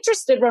you're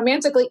interested,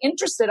 romantically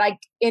interested, like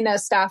in a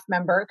staff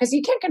member, because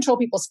you can't control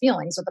people's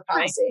feelings with the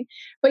policy,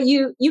 but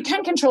you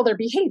can control their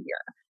behavior.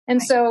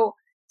 And so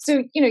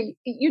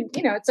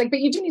it's like, but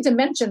you do need to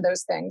mention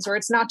those things, or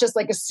it's not just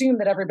like assume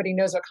that everybody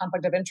knows what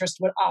conflict of interest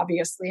would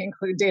obviously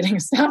include dating a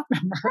staff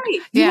member. Right.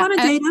 You want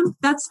to date them?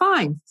 That's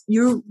fine.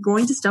 You're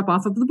going to step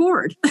off of the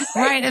board.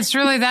 Right. It's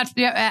really that.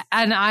 Yeah,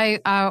 and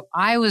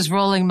I was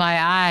rolling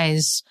my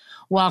eyes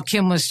while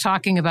Kim was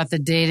talking about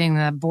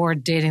the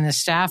board dating the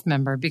staff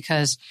member,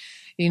 because,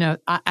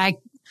 I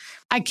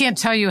can't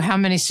tell you how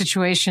many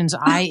situations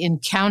I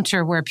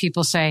encounter where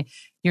people say,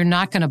 "You're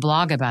not going to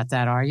blog about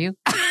that, are you?"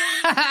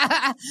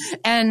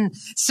 And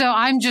so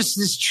I'm just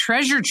this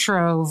treasure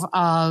trove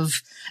of,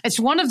 it's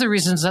one of the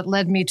reasons that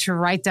led me to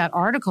write that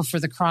article for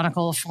the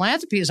Chronicle of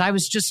Philanthropy, is I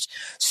was just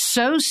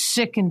so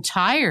sick and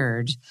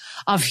tired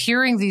of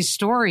hearing these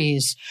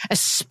stories,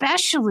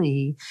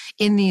 especially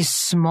in these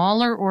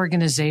smaller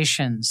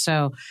organizations.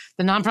 So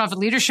the Nonprofit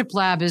Leadership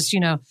Lab is,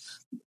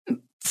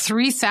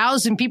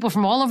 3,000 people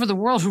from all over the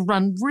world who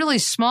run really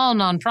small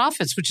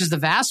nonprofits, which is the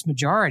vast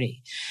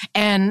majority.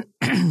 And,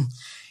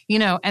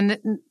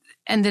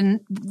 and then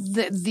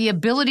the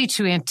ability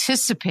to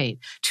anticipate,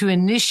 to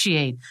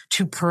initiate,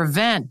 to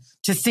prevent,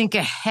 to think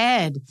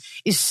ahead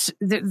is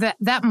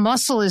that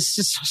muscle is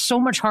just so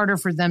much harder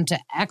for them to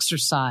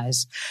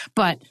exercise.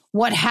 But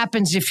what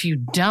happens if you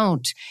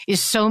don't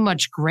is so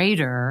much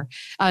greater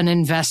an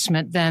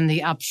investment than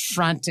the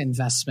upfront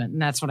investment.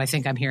 And that's what I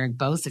think I'm hearing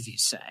both of you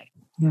say.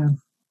 Yeah.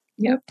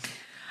 Yep.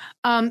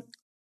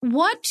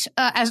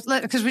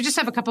 Because we just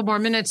have a couple more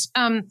minutes.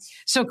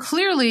 So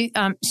clearly,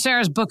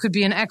 Sarah's book could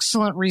be an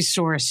excellent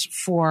resource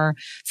for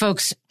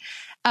folks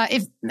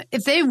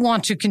if they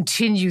want to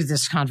continue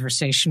this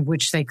conversation,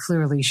 which they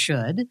clearly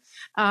should,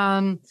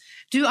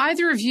 do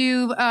either of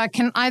you,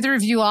 can either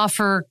of you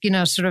offer,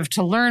 sort of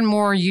to learn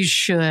more, you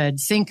should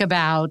think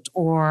about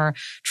or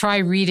try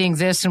reading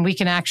this, and we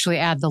can actually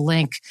add the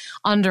link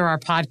under our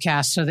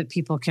podcast so that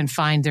people can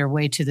find their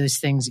way to those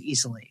things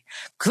easily,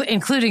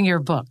 including your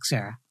book,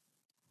 Sarah.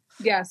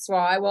 Yes,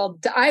 well,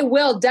 I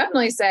will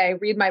definitely say,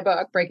 read my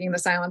book, Breaking the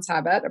Silence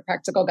Habit: A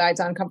Practical Guide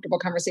to Uncomfortable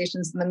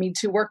Conversations in the Me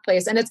Too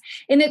Workplace. And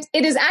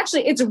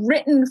it's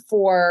written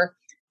for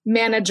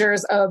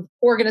managers of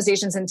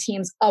organizations and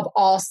teams of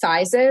all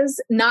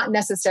sizes, not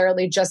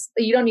necessarily just,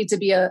 you don't need to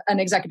be an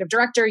executive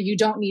director. You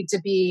don't need to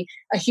be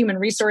a human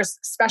resource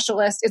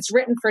specialist. It's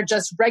written for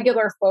just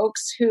regular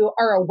folks who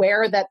are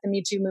aware that the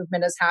Me Too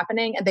movement is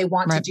happening and they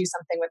want to do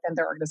something within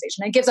their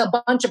organization. It gives a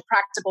bunch of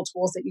practical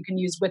tools that you can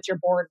use with your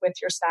board, with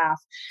your staff,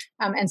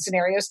 and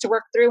scenarios to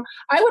work through.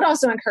 I would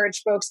also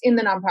encourage folks in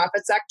the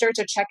nonprofit sector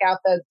to check out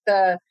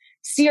the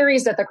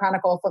series that the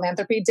Chronicle of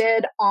Philanthropy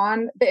did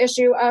on the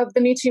issue of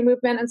the Me Too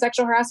movement and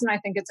sexual harassment. I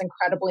think it's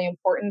incredibly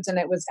important, and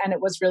it was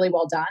really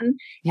well done.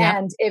 Yeah.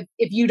 And if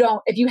you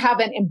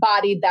haven't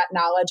embodied that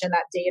knowledge and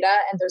that data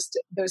and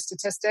those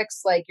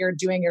statistics, like, you're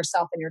doing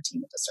yourself and your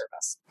team a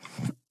disservice.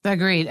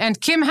 Agreed. And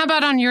Kim, how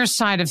about on your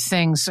side of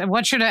things?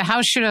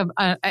 How should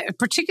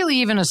particularly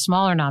even a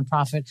smaller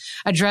nonprofit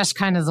address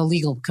kind of the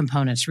legal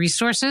components,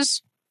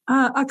 resources?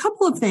 A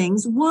couple of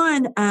things.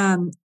 One,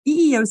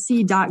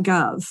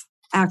 EEOC.gov.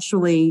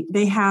 Actually,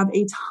 they have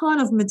a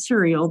ton of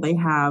material. They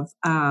have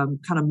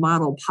kind of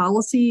model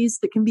policies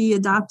that can be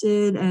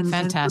adopted and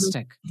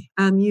fantastic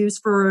used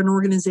for an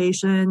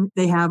organization.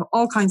 They have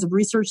all kinds of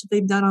research that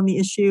they've done on the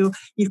issue.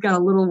 You've got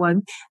a little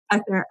one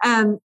out there,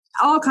 and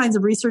all kinds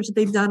of research that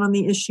they've done on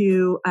the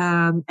issue.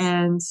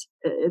 And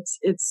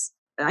it's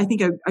I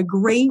think a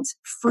great,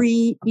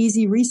 free,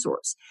 easy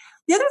resource.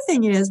 The other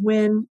thing is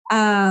when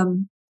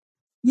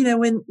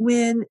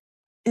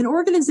an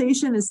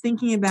organization is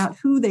thinking about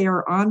who they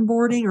are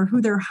onboarding or who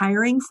they're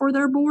hiring for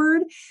their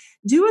board,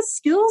 do a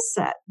skill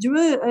set,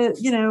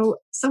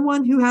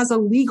 someone who has a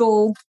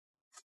legal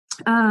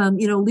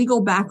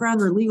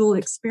background or legal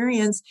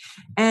experience,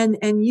 and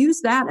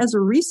use that as a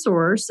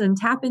resource and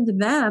tap into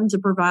them to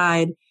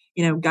provide,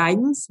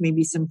 guidance,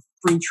 maybe some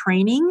free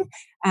training.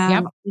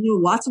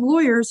 Lots of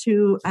lawyers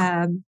who,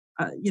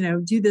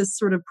 do this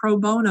sort of pro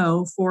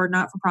bono for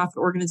not-for-profit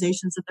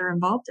organizations that they're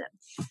involved in.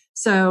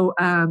 So,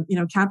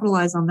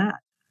 capitalize on that.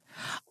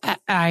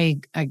 I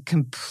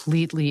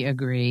completely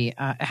agree.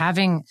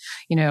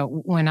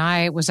 When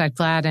I was at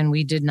GLAAD and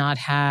we didn't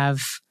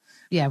have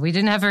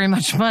very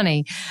much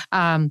money.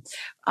 I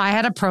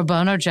had a pro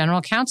bono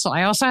general counsel.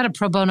 I also had a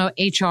pro bono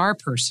HR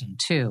person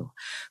too,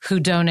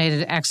 who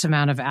donated X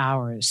amount of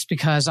hours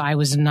because I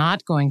was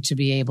not going to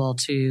be able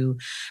to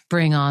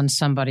bring on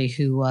somebody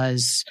who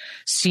was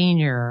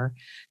senior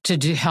to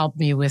help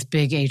me with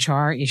big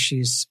HR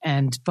issues.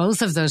 And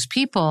both of those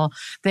people,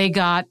 they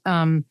got,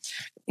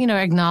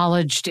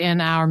 acknowledged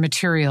in our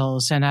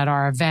materials and at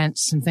our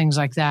events and things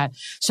like that.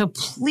 So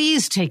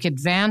please take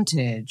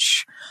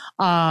advantage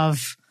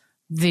of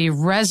the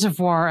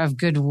reservoir of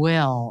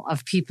goodwill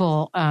of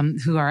people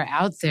who are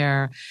out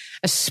there,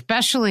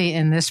 especially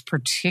in this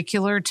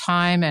particular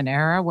time and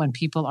era when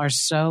people are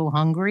so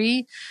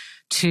hungry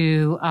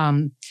to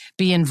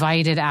be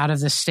invited out of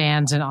the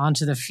stands and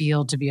onto the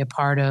field to be a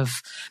part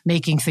of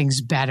making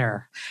things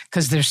better,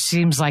 because there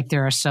seems like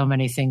there are so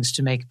many things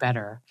to make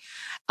better.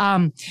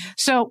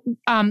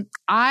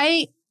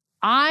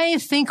 I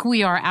think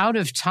we are out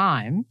of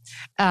time.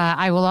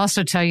 I will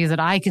also tell you that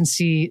I can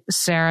see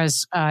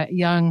Sarah's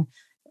young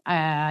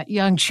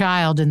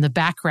child in the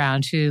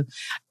background who,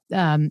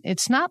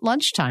 it's not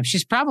lunchtime.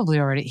 She's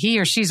probably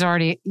she's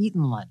already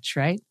eaten lunch,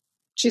 right?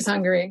 She's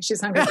hungry.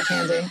 She's hungry for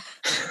candy.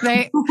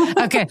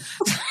 Okay.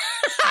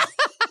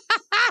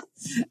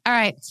 All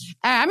right.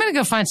 I'm going to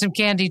go find some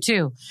candy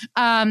too.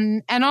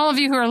 And all of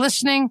you who are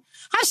listening,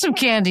 have some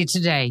candy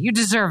today. You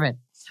deserve it.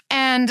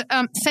 And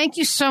thank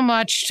you so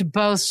much to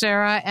both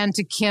Sarah and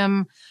to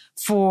Kim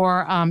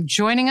for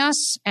joining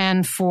us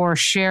and for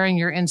sharing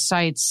your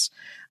insights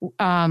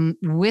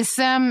with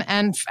them,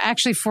 and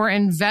actually for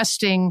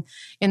investing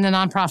in the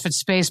nonprofit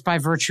space by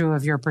virtue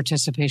of your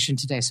participation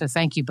today. So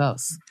thank you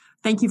both.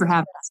 Thank you for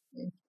having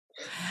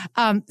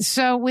us.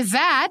 So with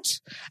that,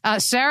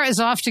 Sarah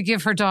is off to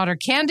give her daughter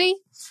candy.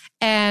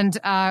 And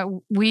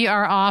we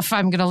are off.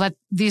 I'm going to let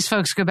these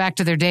folks go back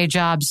to their day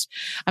jobs.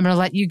 I'm going to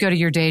let you go to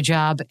your day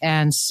job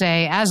and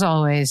say, as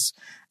always,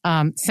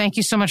 thank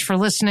you so much for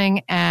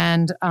listening.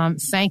 And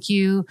thank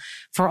you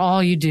for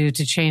all you do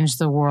to change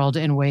the world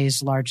in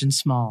ways large and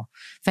small.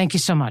 Thank you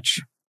so much.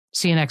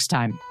 See you next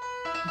time.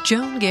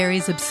 Joan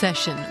Garry's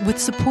obsession with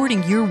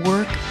supporting your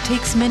work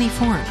takes many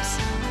forms.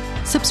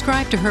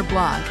 Subscribe to her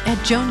blog at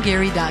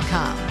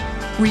joangarry.com.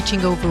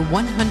 Reaching over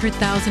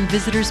 100,000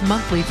 visitors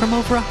monthly from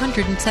over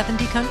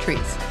 170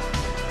 countries.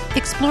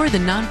 Explore the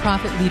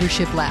Nonprofit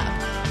Leadership Lab,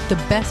 the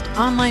best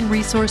online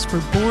resource for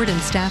board and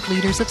staff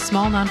leaders of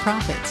small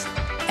nonprofits,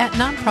 at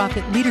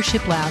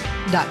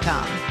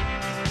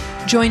nonprofitleadershiplab.com.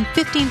 Join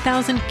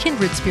 15,000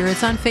 kindred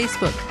spirits on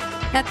Facebook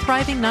at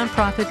Thriving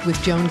Nonprofit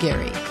with Joan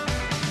Gary.